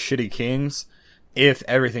with really shitty kings if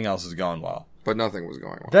everything else is going well. But nothing was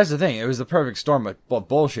going well. That's the thing. It was the perfect storm of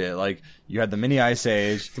bullshit. Like, you had the mini ice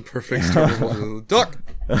age. The perfect storm of the duck.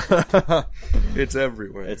 It's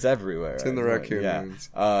everywhere. It's everywhere. It's in the raccoon.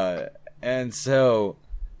 Yeah. And so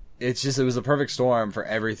it was a perfect storm for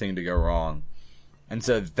everything to go wrong. And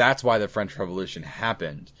so that's why the French Revolution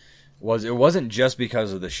happened. It wasn't just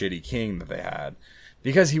because of the shitty king that they had.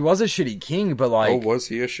 Because he was a shitty king, but like... Oh, was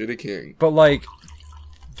he a shitty king? But like,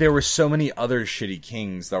 there were so many other shitty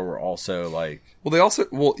kings that were also like...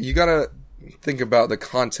 Well, you gotta think about the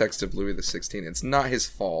context of Louis XVI. It's not his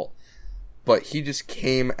fault, but he just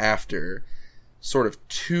came after sort of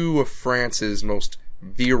two of France's most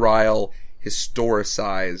virile,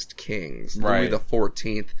 historicized kings. Right. Louis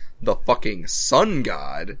XIV, the fucking sun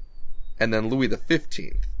god, and then Louis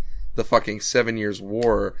XV, the fucking 7 Years'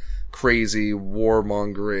 War, crazy,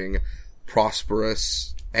 warmongering,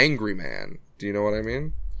 prosperous, angry man. Do you know what I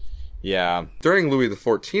mean? Yeah. During Louis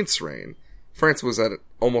XIV's reign, France was at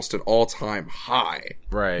almost an all-time high.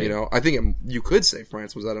 Right. I think you could say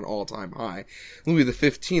France was at an all-time high. Louis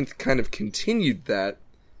XV kind of continued that,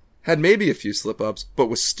 had maybe a few slip-ups, but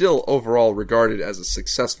was still overall regarded as a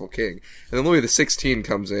successful king. And then Louis XVI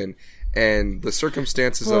comes in, and the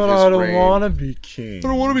circumstances of his reign... I don't want to be king. I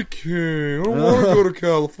don't want to be king. I don't want to go to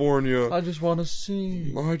California. I just want to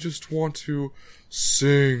sing. I just want to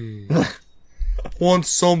sing. Want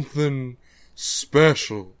something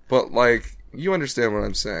special. But, like, you understand what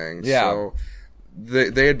I'm saying. Yeah. So,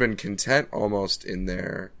 they had been content almost in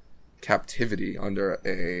their captivity under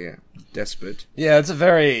a despot. Yeah, it's a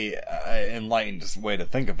very enlightened way to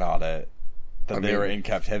think about it. They were in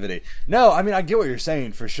captivity. No, I mean, I get what you're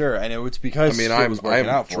saying for sure, and it was because I'm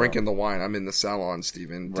drinking the wine. I'm in the salon,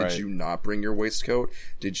 Steven. Did you not bring your waistcoat?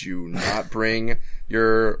 Did you not bring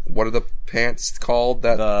your, what are the pants called?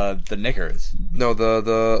 The knickers. No,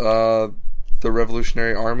 the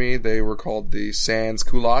Revolutionary Army, they were called the sans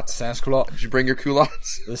culottes. Sans culottes. Did you bring your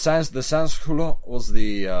culottes? The sans culottes was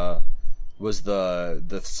the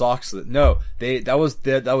socks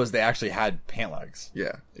they actually had pant legs.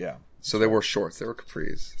 Yeah. Yeah. So they wore shorts. They were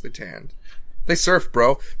capris. They tanned. They surfed,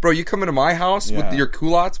 bro. Bro, you come into my house with your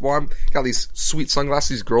culottes while I'm got these sweet sunglasses,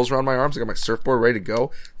 these girls around my arms. I got my surfboard ready to go.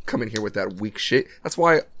 Come in here with that weak shit. That's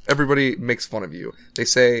why everybody makes fun of you. They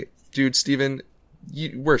say, dude, Steven,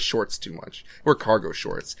 you wear shorts too much. Wear cargo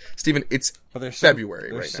shorts. Steven, it's February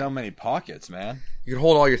right now. There's so many pockets, man. You can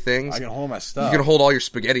hold all your things. I can hold my stuff. You can hold all your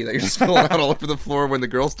spaghetti that you're spilling out all over the floor when the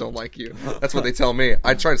girls don't like you. That's what they tell me.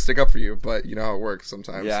 I try to stick up for you, but you know how it works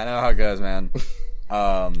sometimes. Yeah, I know how it goes, man.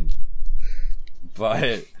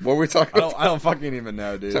 But what were we talking about? I don't fucking even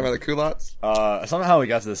know, dude. Talking about the culottes? Somehow we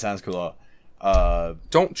got to the sans culotte.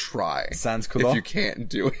 Don't try. Sans culotte? If you can't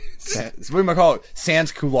do it. What am I call it?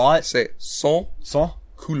 Sans culotte? Say sans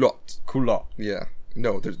culotte. Culotte. Yeah.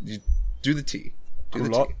 No, you do the T. Do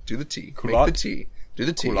culotte. the T. Do the T. Culotte. Make the T. Do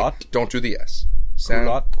the T. Culotte. Don't do the S.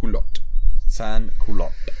 Sans culotte. Sans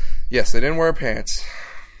culotte. Yes, they didn't wear pants.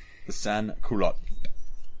 The sans culotte.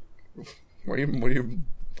 What are you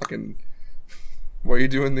fucking... Why are you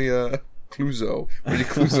doing the, Clouseau? Why are you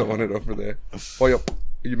Clouseau on it over there? Oh, are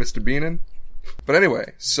you Mr. Beanin? But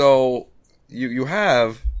anyway, so, you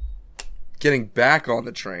have getting back on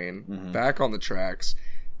the train, back on the tracks,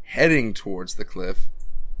 heading towards the cliff.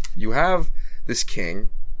 You have this king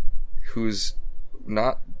who's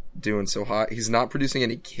not doing so hot. He's not producing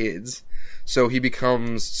any kids. So he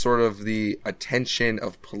becomes sort of the attention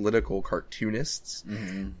of political cartoonists.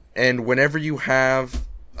 Mm-hmm. And whenever you have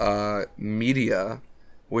media,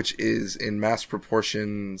 which is in mass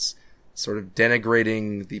proportions sort of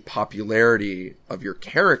denigrating the popularity of your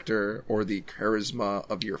character or the charisma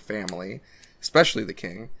of your family, especially the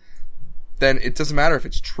king, then it doesn't matter if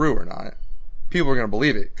it's true or not. People are going to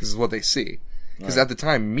believe it because it's what they see. Because at the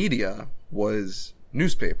time, media was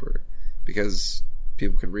newspaper because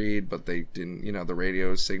people could read, but they didn't, the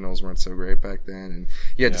radio signals weren't so great back then. And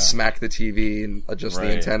you had to smack the TV and adjust the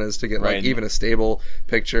antennas to get like even a stable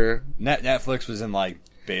picture. Netflix was in like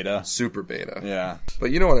beta. Super beta. Yeah. But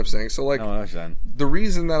you know what I'm saying? So like, the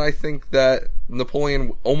reason that I think that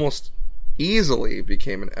Napoleon almost easily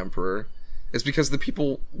became an emperor is because the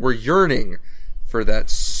people were yearning for that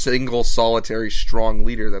single, solitary, strong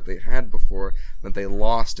leader that they had before that they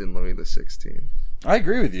lost in Louis XVI. I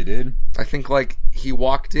agree with you, dude. I think, like, he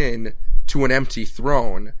walked in to an empty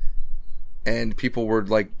throne and people were,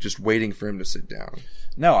 like, just waiting for him to sit down.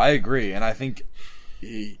 No, I agree. And I think,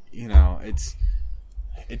 it's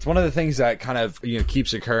one of the things that kind of,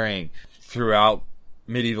 keeps occurring throughout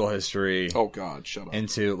medieval history. Oh, God, shut up.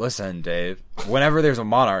 Listen, Dave, whenever there's a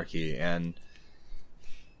monarchy, and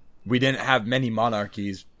we didn't have many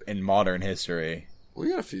monarchies in modern history. We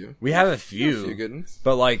got a few. We have a few. A few good ones.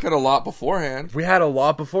 But like, we had a lot beforehand. We had a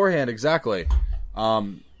lot beforehand, exactly. But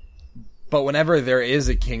whenever there is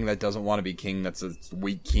a king that doesn't want to be king, that's a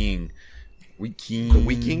weak king. Then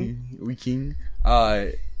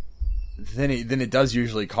it does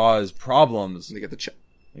usually cause problems. They get the chop.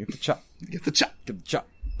 Get the chop.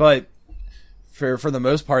 But for the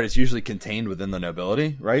most part, it's usually contained within the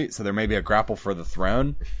nobility, right? So there may be a grapple for the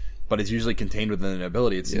throne, but it's usually contained within the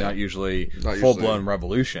nobility. It's not usually full-blown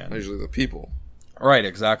revolution. Not usually the people. Right,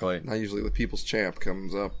 exactly. Not usually the people's champ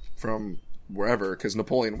comes up from wherever, because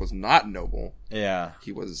Napoleon was not noble. Yeah.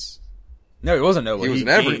 He was... No, he wasn't noble. He was an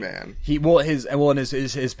everyman.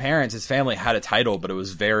 His parents, his family had a title, but it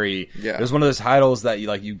was very... Yeah. It was one of those titles that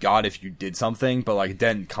you got if you did something, but like it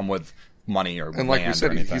didn't come with money or and like we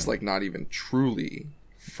said, he's like not even truly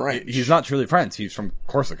French. He's not truly French. He's from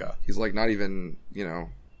Corsica. He's like not even,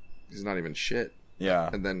 he's not even shit. Yeah.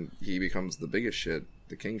 And then he becomes the biggest shit,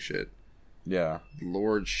 the king shit. Yeah.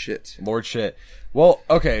 Lord shit. Well,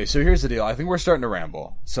 okay, so here's the deal. I think we're starting to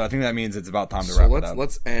ramble. So I think that means it's about time to wrap it up.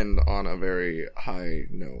 Let's end on a very high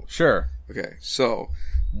note. Sure. Okay, so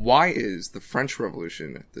why is the French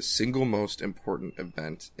Revolution the single most important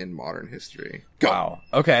event in modern history? Go. Wow.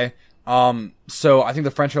 Okay. So I think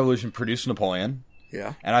the French Revolution produced Napoleon.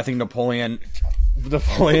 Yeah. And I think Napoleon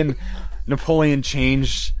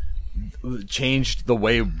changed the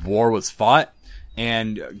way war was fought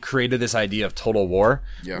and created this idea of total war,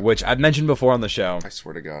 which I've mentioned before on the show. I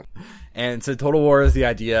swear to God. And so total war is the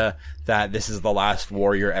idea that this is the last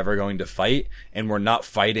war you're ever going to fight, and we're not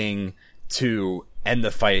fighting to end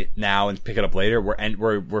the fight now and pick it up later.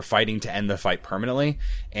 We're fighting to end the fight permanently.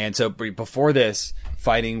 And so before this,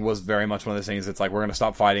 fighting was very much one of those things that's like, we're going to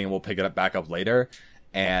stop fighting and we'll pick it back up later.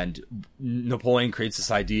 And Napoleon creates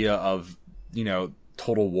this idea of,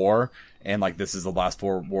 total war. And like, this is the last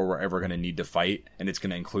war we're ever going to need to fight. And it's going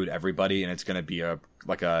to include everybody. And it's going to be a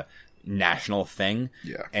national thing.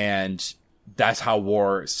 Yeah. And that's how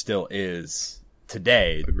war still is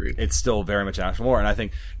today. Agreed. It's still very much a national war. And I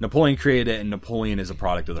think Napoleon created it, and Napoleon is a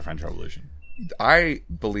product of the French Revolution. I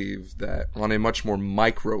believe that on a much more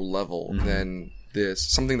micro level than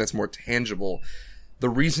this, something that's more tangible, the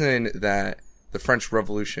reason that the French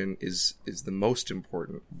Revolution is the most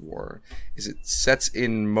important war is it sets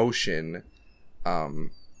in motion, the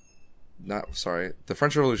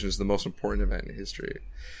French Revolution is the most important event in history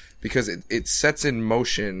because it sets in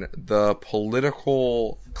motion the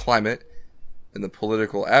political climate and the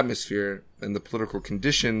political atmosphere and the political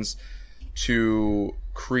conditions to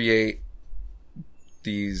create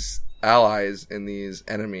these allies and these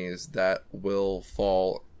enemies that will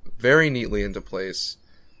fall very neatly into place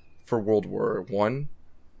for World War I,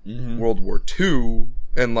 World War II,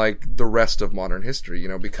 and like the rest of modern history.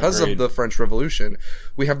 Because Agreed. of the French Revolution,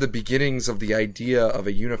 we have the beginnings of the idea of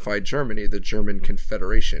a unified Germany, the German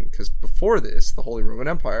Confederation. Because before this, the Holy Roman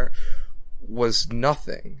Empire was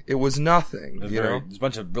nothing. It was nothing. There's a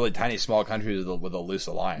bunch of really tiny, small countries with a loose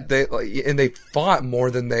alliance. They fought more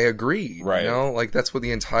than they agreed. Right. Like that's what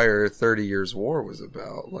the entire 30 Years' War was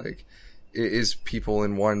about. Like, it is people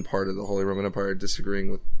in one part of the Holy Roman Empire disagreeing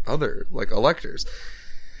with other, like, electors.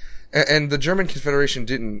 And the German Confederation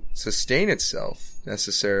didn't sustain itself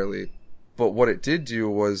necessarily, but what it did do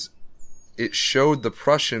was it showed the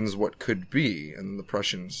Prussians what could be, and the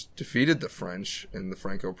Prussians defeated the French in the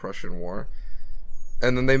Franco-Prussian War,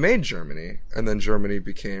 and then they made Germany, and then Germany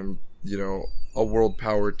became, a world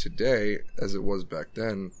power today as it was back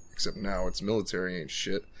then, except now its military ain't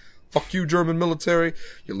shit. Fuck you, German military.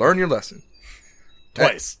 You learn your lesson.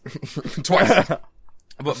 Twice. Twice.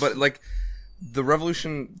 But like the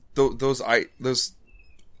revolution,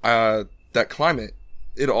 that climate,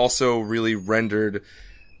 it also really rendered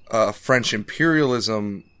French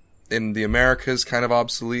imperialism in the Americas kind of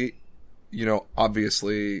obsolete. You know,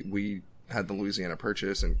 obviously we had the Louisiana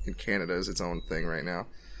Purchase, and Canada is its own thing right now.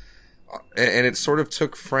 And it sort of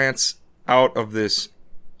took France out of this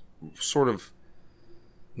sort of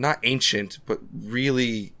not ancient, but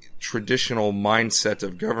really traditional mindset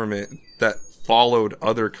of government that followed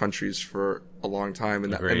other countries for a long time.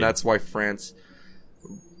 And that's why France,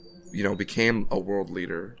 you know, became a world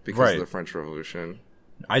leader because of the French Revolution.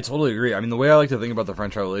 I totally agree. I mean, the way I like to think about the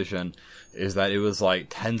French Revolution is that it was like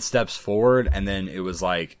 10 steps forward, and then it was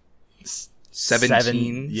like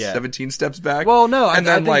 17 steps back. Well, no, and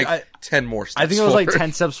then 10 more steps I think it forward. was like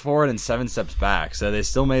 10 steps forward and 7 steps back. So they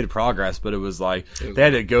still made progress, but it was like they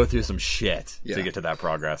had to go through some shit to get to that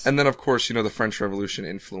progress. And then, of course, you know, the French Revolution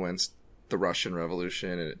influenced the Russian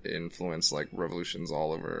Revolution. It influenced like revolutions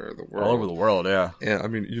all over the world. All over the world, yeah. Yeah, I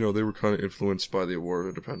mean, you know, they were kind of influenced by the War of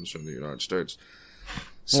Independence in the United States.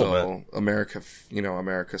 So America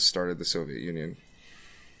started the Soviet Union.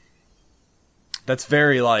 That's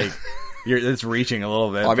very like it's reaching a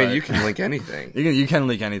little bit. I mean, you can link anything. You can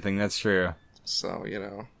link anything. That's true. So, you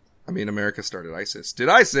know, I mean, America started ISIS. Did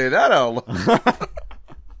I say that out loud?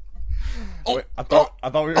 Wait, I thought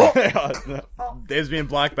we were Dave's being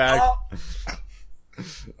black bag.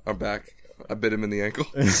 I'm back. I bit him in the ankle.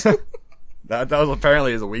 That was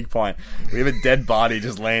apparently his weak point. We have a dead body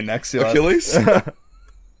just laying next to Achilles?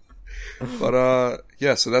 But,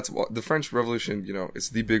 yeah, so that's what the French Revolution, you know, it's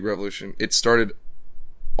the big revolution. It started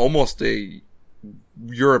almost a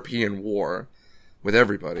European war with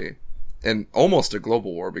everybody, and almost a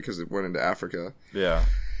global war because it went into Africa. Yeah.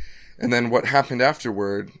 And then what happened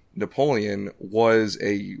afterward, Napoleon, was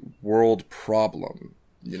a world problem,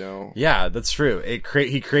 you know? Yeah, that's true.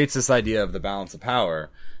 He creates this idea of the balance of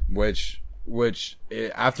power, which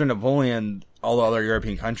after Napoleon, all the other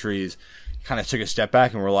European countries kind of took a step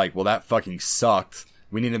back and were like, well, that fucking sucked.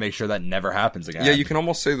 We need to make sure that never happens again. Yeah, you can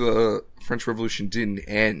almost say the French Revolution didn't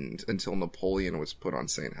end until Napoleon was put on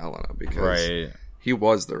St. Helena, because he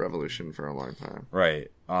was the revolution for a long time. Right.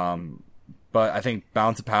 But I think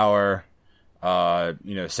balance of power,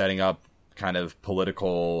 you know, setting up kind of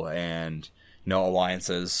political and, you know,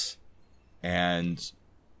 alliances and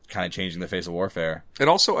kind of changing the face of warfare. It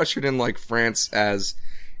also ushered in like France as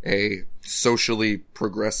a socially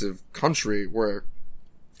progressive country, where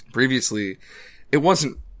previously it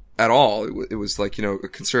wasn't at all. It was like, you know, a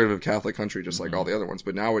conservative Catholic country just like all the other ones.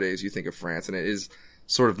 But nowadays you think of France and it is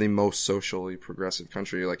sort of the most socially progressive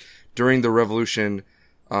country. Like during the revolution,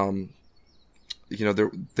 you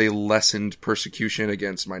know, they lessened persecution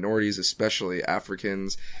against minorities, especially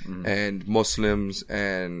Africans and Muslims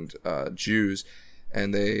and Jews.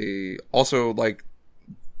 And they also, like,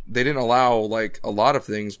 they didn't allow, like, a lot of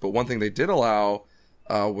things, but one thing they did allow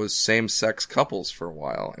was same-sex couples for a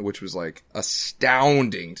while, which was, like,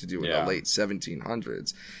 astounding to do in the late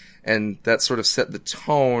 1700s. And that sort of set the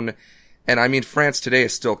tone. And, I mean, France today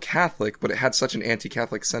is still Catholic, but it had such an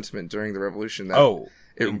anti-Catholic sentiment during the Revolution that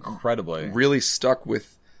it incredibly really stuck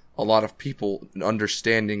with a lot of people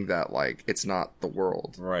understanding that, like, it's not the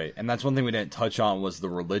world. Right. And that's one thing we didn't touch on was the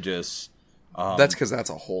religious... that's because that's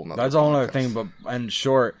a whole nother That's a whole other thing, but in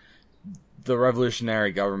short, the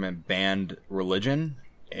revolutionary government banned religion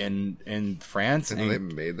in France. And then they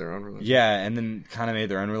made their own religion. Yeah, and then kind of made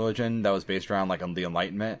their own religion that was based around, like, on the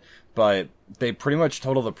Enlightenment. But they pretty much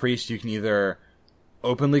told all the priests you can either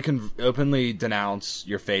openly denounce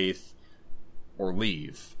your faith or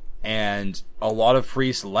leave. And a lot of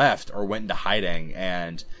priests left or went into hiding.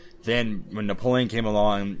 And then when Napoleon came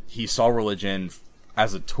along, he saw religion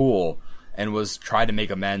as a tool and was tried to make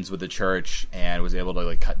amends with the church and was able to,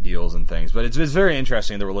 like, cut deals and things. But it's very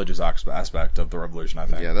interesting, the religious aspect of the revolution, I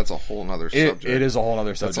think. Yeah, that's a whole nother subject. It is a whole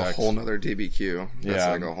other subject. That's a whole nother DBQ. That's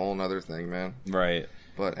like a whole other thing, man. Right.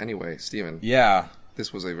 But anyway, Steven. Yeah.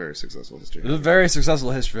 This was a very successful history. It was a very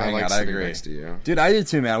successful history hangout, I agree. Next to you. Dude, I did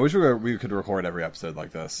too, man. I wish we could record every episode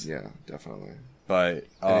like this. Yeah, definitely. But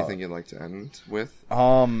anything you'd like to end with?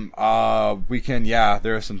 We can. Yeah,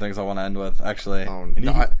 there are some things I want to end with, actually. Oh,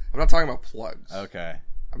 no, I'm not talking about plugs. Okay.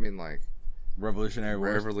 I mean, like,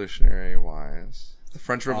 revolutionary wise. The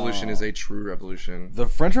French Revolution is a true revolution. The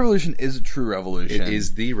French Revolution is a true revolution. It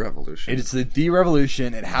is the revolution. It's the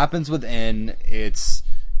revolution. It happens within. It's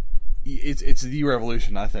the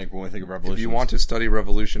revolution, I think, when we think of revolution. If you want to study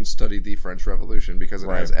revolution, study the French Revolution, because it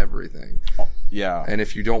has everything. Yeah. And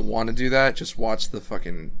if you don't want to do that, just watch the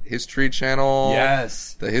fucking History Channel.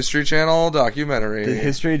 Yes. The History Channel documentary. The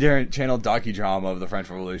History Channel docudrama of the French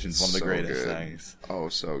Revolution is one of the greatest things. Oh,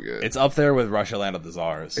 so good. It's up there with Russia Land of the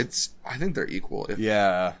Tsars. I think they're equal.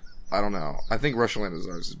 Yeah. I don't know. I think Russia Land of the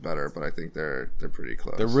Tsars is better, but I think they're pretty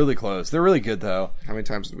close. They're really close. They're really good, though. How many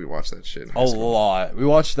times did we watch that shit in high A school? lot. We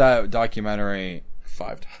watched that documentary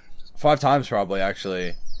 5 times. 5 times, probably,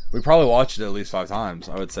 actually. We probably watched it at least 5 times,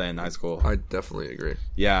 I would say, in high school. I definitely agree.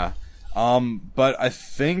 Yeah. But I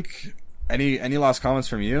think... Any last comments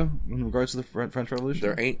from you in regards to the French Revolution?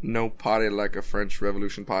 There ain't no party like a French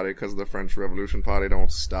Revolution party because the French Revolution party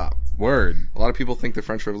don't stop. Word. A lot of people think the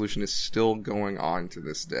French Revolution is still going on to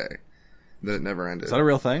this day. That it never ended. Is that a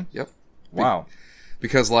real thing? Yep. Wow.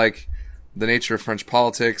 Because, like, the nature of French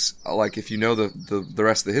politics, like, if you know the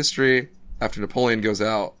rest of the history, after Napoleon goes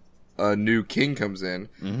out, a new king comes in,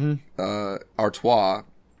 Artois,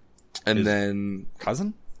 and then...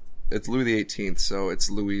 Cousin? It's Louis XVIII, so it's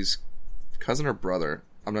Louis's cousin or brother.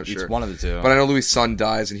 I'm not sure. It's one of the two. But I know Louis' son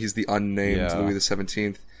dies, and he's the unnamed Yeah. Louis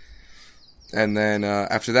XVII. And then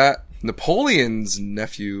after that, Napoleon's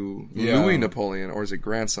nephew, Yeah. Louis Napoleon, or is it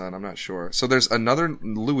grandson? I'm not sure. So there's another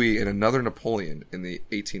Louis and another Napoleon in the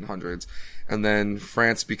 1800s. And then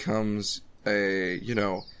France becomes a,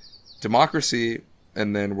 democracy.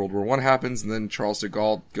 And then World War I happens. And then Charles de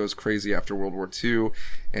Gaulle goes crazy after World War II.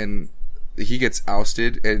 And he gets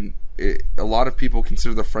ousted. And a lot of people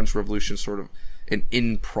consider the French Revolution sort of an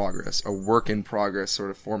in-progress, a work-in-progress sort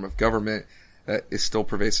of form of government that is still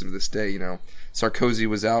pervasive to this day. Sarkozy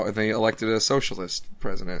was out and they elected a socialist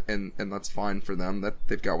president, and that's fine for them, that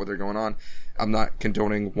they've got what they're going on. I'm not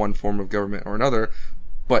condoning one form of government or another,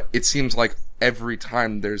 but it seems like every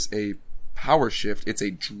time there's a power shift, it's a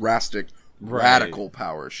drastic, radical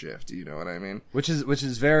power shift. You know what I mean? Which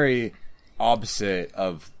is very opposite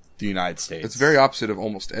of the United States. It's very opposite of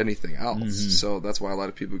almost anything else. So that's why a lot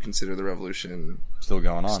of people consider the revolution still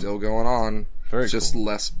going on. Very it's just cool.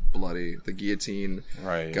 less bloody. The guillotine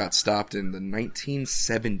got stopped in the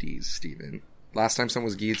 1970s, Stephen. Last time someone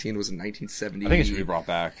was guillotined was in 1970. I think it should be brought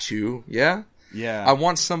back. Yeah? Yeah. I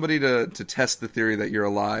want somebody to test the theory that you're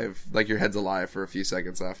alive, like your head's alive for a few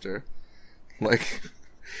seconds after. Like,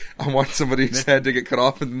 I want somebody's head to get cut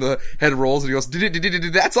off and the head rolls and he goes,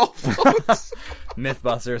 that's all, folks.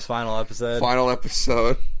 Mythbusters final episode. Final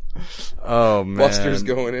episode. Oh, man. Buster's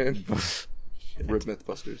going in. Rip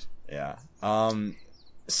Mythbusters. Yeah.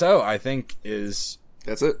 So I think That's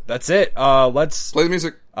it. that's it. Let's Play the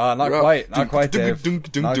music. not quite, Dave. Not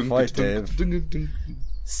quite, Dave.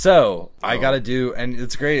 So I gotta do, and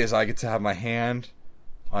it's great is I get to have my hand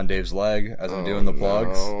on Dave's leg as I'm doing the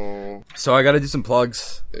plugs. No. So I gotta do some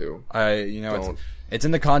plugs. Ew. It's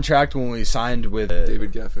in the contract when we signed with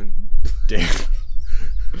David Geffen. Dave.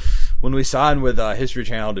 When we signed with History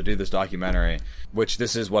Channel to do this documentary, which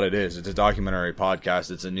this is what it is. It's a documentary podcast.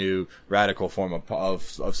 It's a new radical form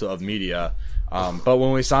of media. But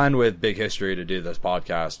when we signed with Big History to do this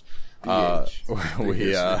podcast, they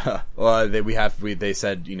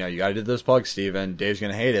said, you got to do those plugs, Steven. Dave's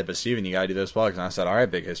going to hate it, but Steven, you got to do those plugs. And I said, all right,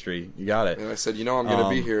 Big History, you got it. And I said, I'm going to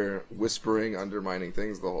be here whispering, undermining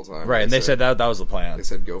things the whole time. Right, and they said that was the plan. They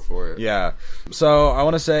said, go for it. Yeah. So I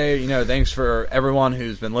want to say, thanks for everyone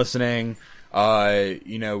who's been listening.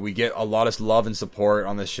 We get a lot of love and support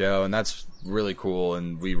on this show, and that's really cool,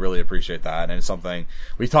 and we really appreciate that. And it's something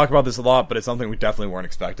we talk about this a lot, but it's something we definitely weren't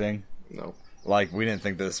expecting. No. Like, we didn't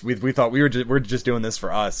think this. We thought we're just doing this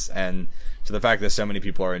for us, and so the fact that so many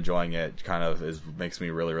people are enjoying it kind of makes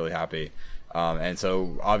me really, really happy. And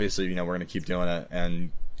so obviously, we're going to keep doing it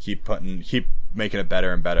and keep making it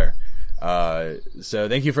better and better. So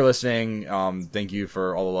thank you for listening. Thank you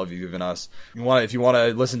for all the love you've given us. If you want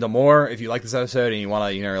to listen to more, if you like this episode and you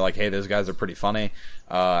want to, like, hey, those guys are pretty funny.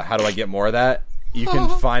 How do I get more of that? You can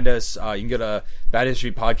find us. You can go to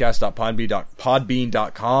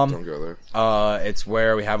badhistorypodcast.podbean.com. Don't go there. It's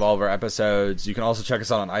where we have all of our episodes. You can also check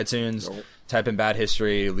us out on iTunes. Nope. Type in Bad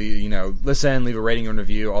History. Listen, leave a rating and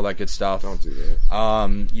review, all that good stuff. Don't do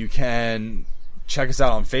that. You can check us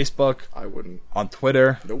out on Facebook. I wouldn't. On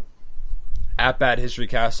Twitter. Nope. At Bad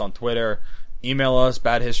Historycast on Twitter. Email us,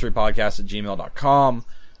 badhistorypodcast@gmail.com.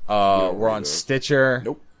 We're on Stitcher.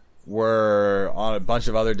 Nope. We're on a bunch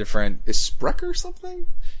of other different... Is Sprecher something?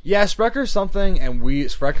 Yeah, Sprecker's something, and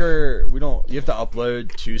Sprecher, you have to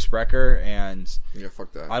upload to Sprecher, and... Yeah,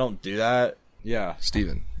 fuck that. I don't do that. Yeah.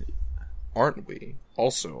 Steven, aren't we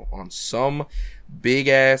also on some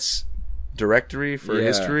big-ass directory for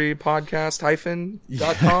history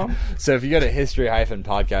podcast-.com? So if you go to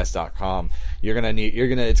history-podcast.com,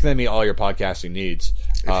 it's gonna meet all your podcasting needs.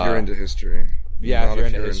 If you're into history. Yeah, if you're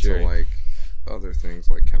into history. Into, like, other things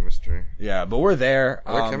like chemistry. Yeah, but we're there.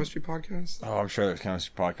 Are there chemistry podcasts? Oh, I'm sure there's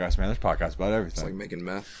chemistry podcasts, man. There's podcasts about everything. It's like making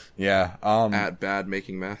meth. Yeah. At bad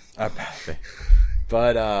making meth.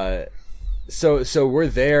 But so we're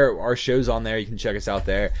there. Our show's on there. You can check us out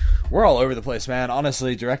there. We're all over the place, man.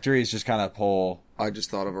 Honestly, directories just kind of pull. I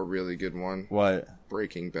just thought of a really good one. What?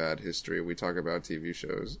 Breaking Bad history. We talk about TV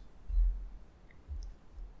shows.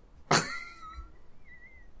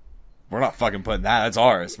 We're not fucking putting that. That's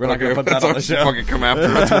ours. We're not going to put that on the show. Fucking come after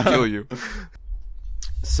us. We'll kill you.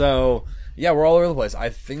 So, yeah, we're all over the place. I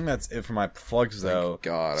think that's it for my plugs, though. Thank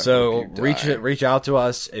God. So reach out to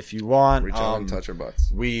us if you want. Reach out and touch our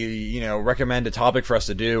butts. We, recommend a topic for us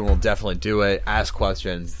to do, and we'll definitely do it. Ask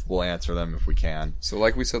questions. We'll answer them if we can. So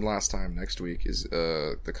like we said last time, next week is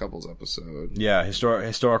the couples episode. Yeah,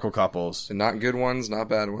 historical couples. And not good ones, not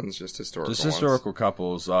bad ones, just historical Just historical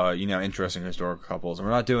couples, interesting historical couples. And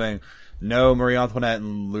we're not doing no Marie Antoinette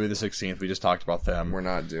and Louis XVI. We just talked about them. We're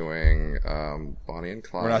not doing Bonnie and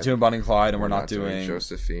Clyde. We're not doing Bonnie and Clyde, and we're not doing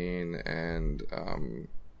Josephine and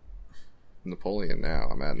Napoleon now.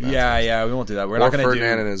 I'm adding that. Yeah, we won't do that. We're not going to do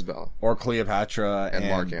Ferdinand and Isabella. Or Cleopatra and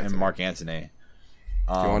Mark Antony.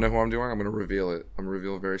 Do you want to know who I'm doing? I'm going to reveal it. I'm going to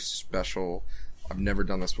reveal a very special. I've never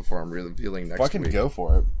done this before. I'm revealing next week. Fucking go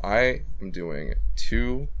for it. I am doing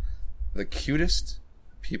the cutest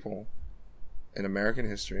people in American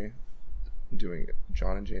history. I'm doing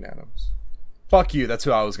John and Jane Addams. Fuck you. That's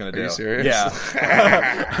who I was going to do. Are you serious? Yeah.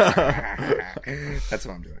 That's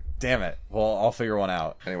what I'm doing. Damn it. Well, I'll figure one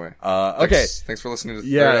out. Anyway. Okay. Thanks for listening to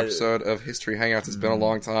the third episode of History Hangouts. It's been a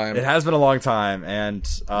long time. It has been a long time, and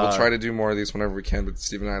we'll try to do more of these whenever we can, but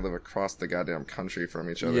Steve and I live across the goddamn country from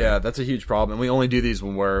each other. Yeah, that's a huge problem. And we only do these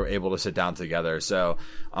when we're able to sit down together. So,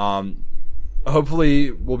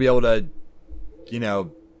 hopefully we'll be able to,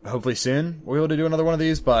 hopefully soon we'll be able to do another one of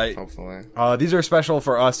these, but hopefully these are special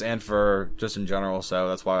for us and for just in general, so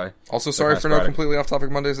that's why. Also, sorry for no completely off topic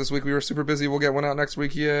Mondays this week. We were super busy. We'll get one out next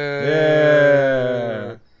week.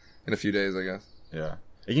 Yeah. In a few days, I guess. Yeah.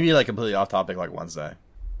 It can be like completely off topic like Wednesday.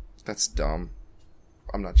 That's dumb.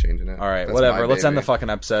 I'm not changing it. All right, whatever. Let's end the fucking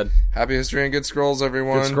episode. Happy history and good scrolls,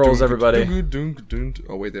 everyone. Good scrolls, everybody.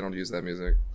 Oh wait, they don't use that music.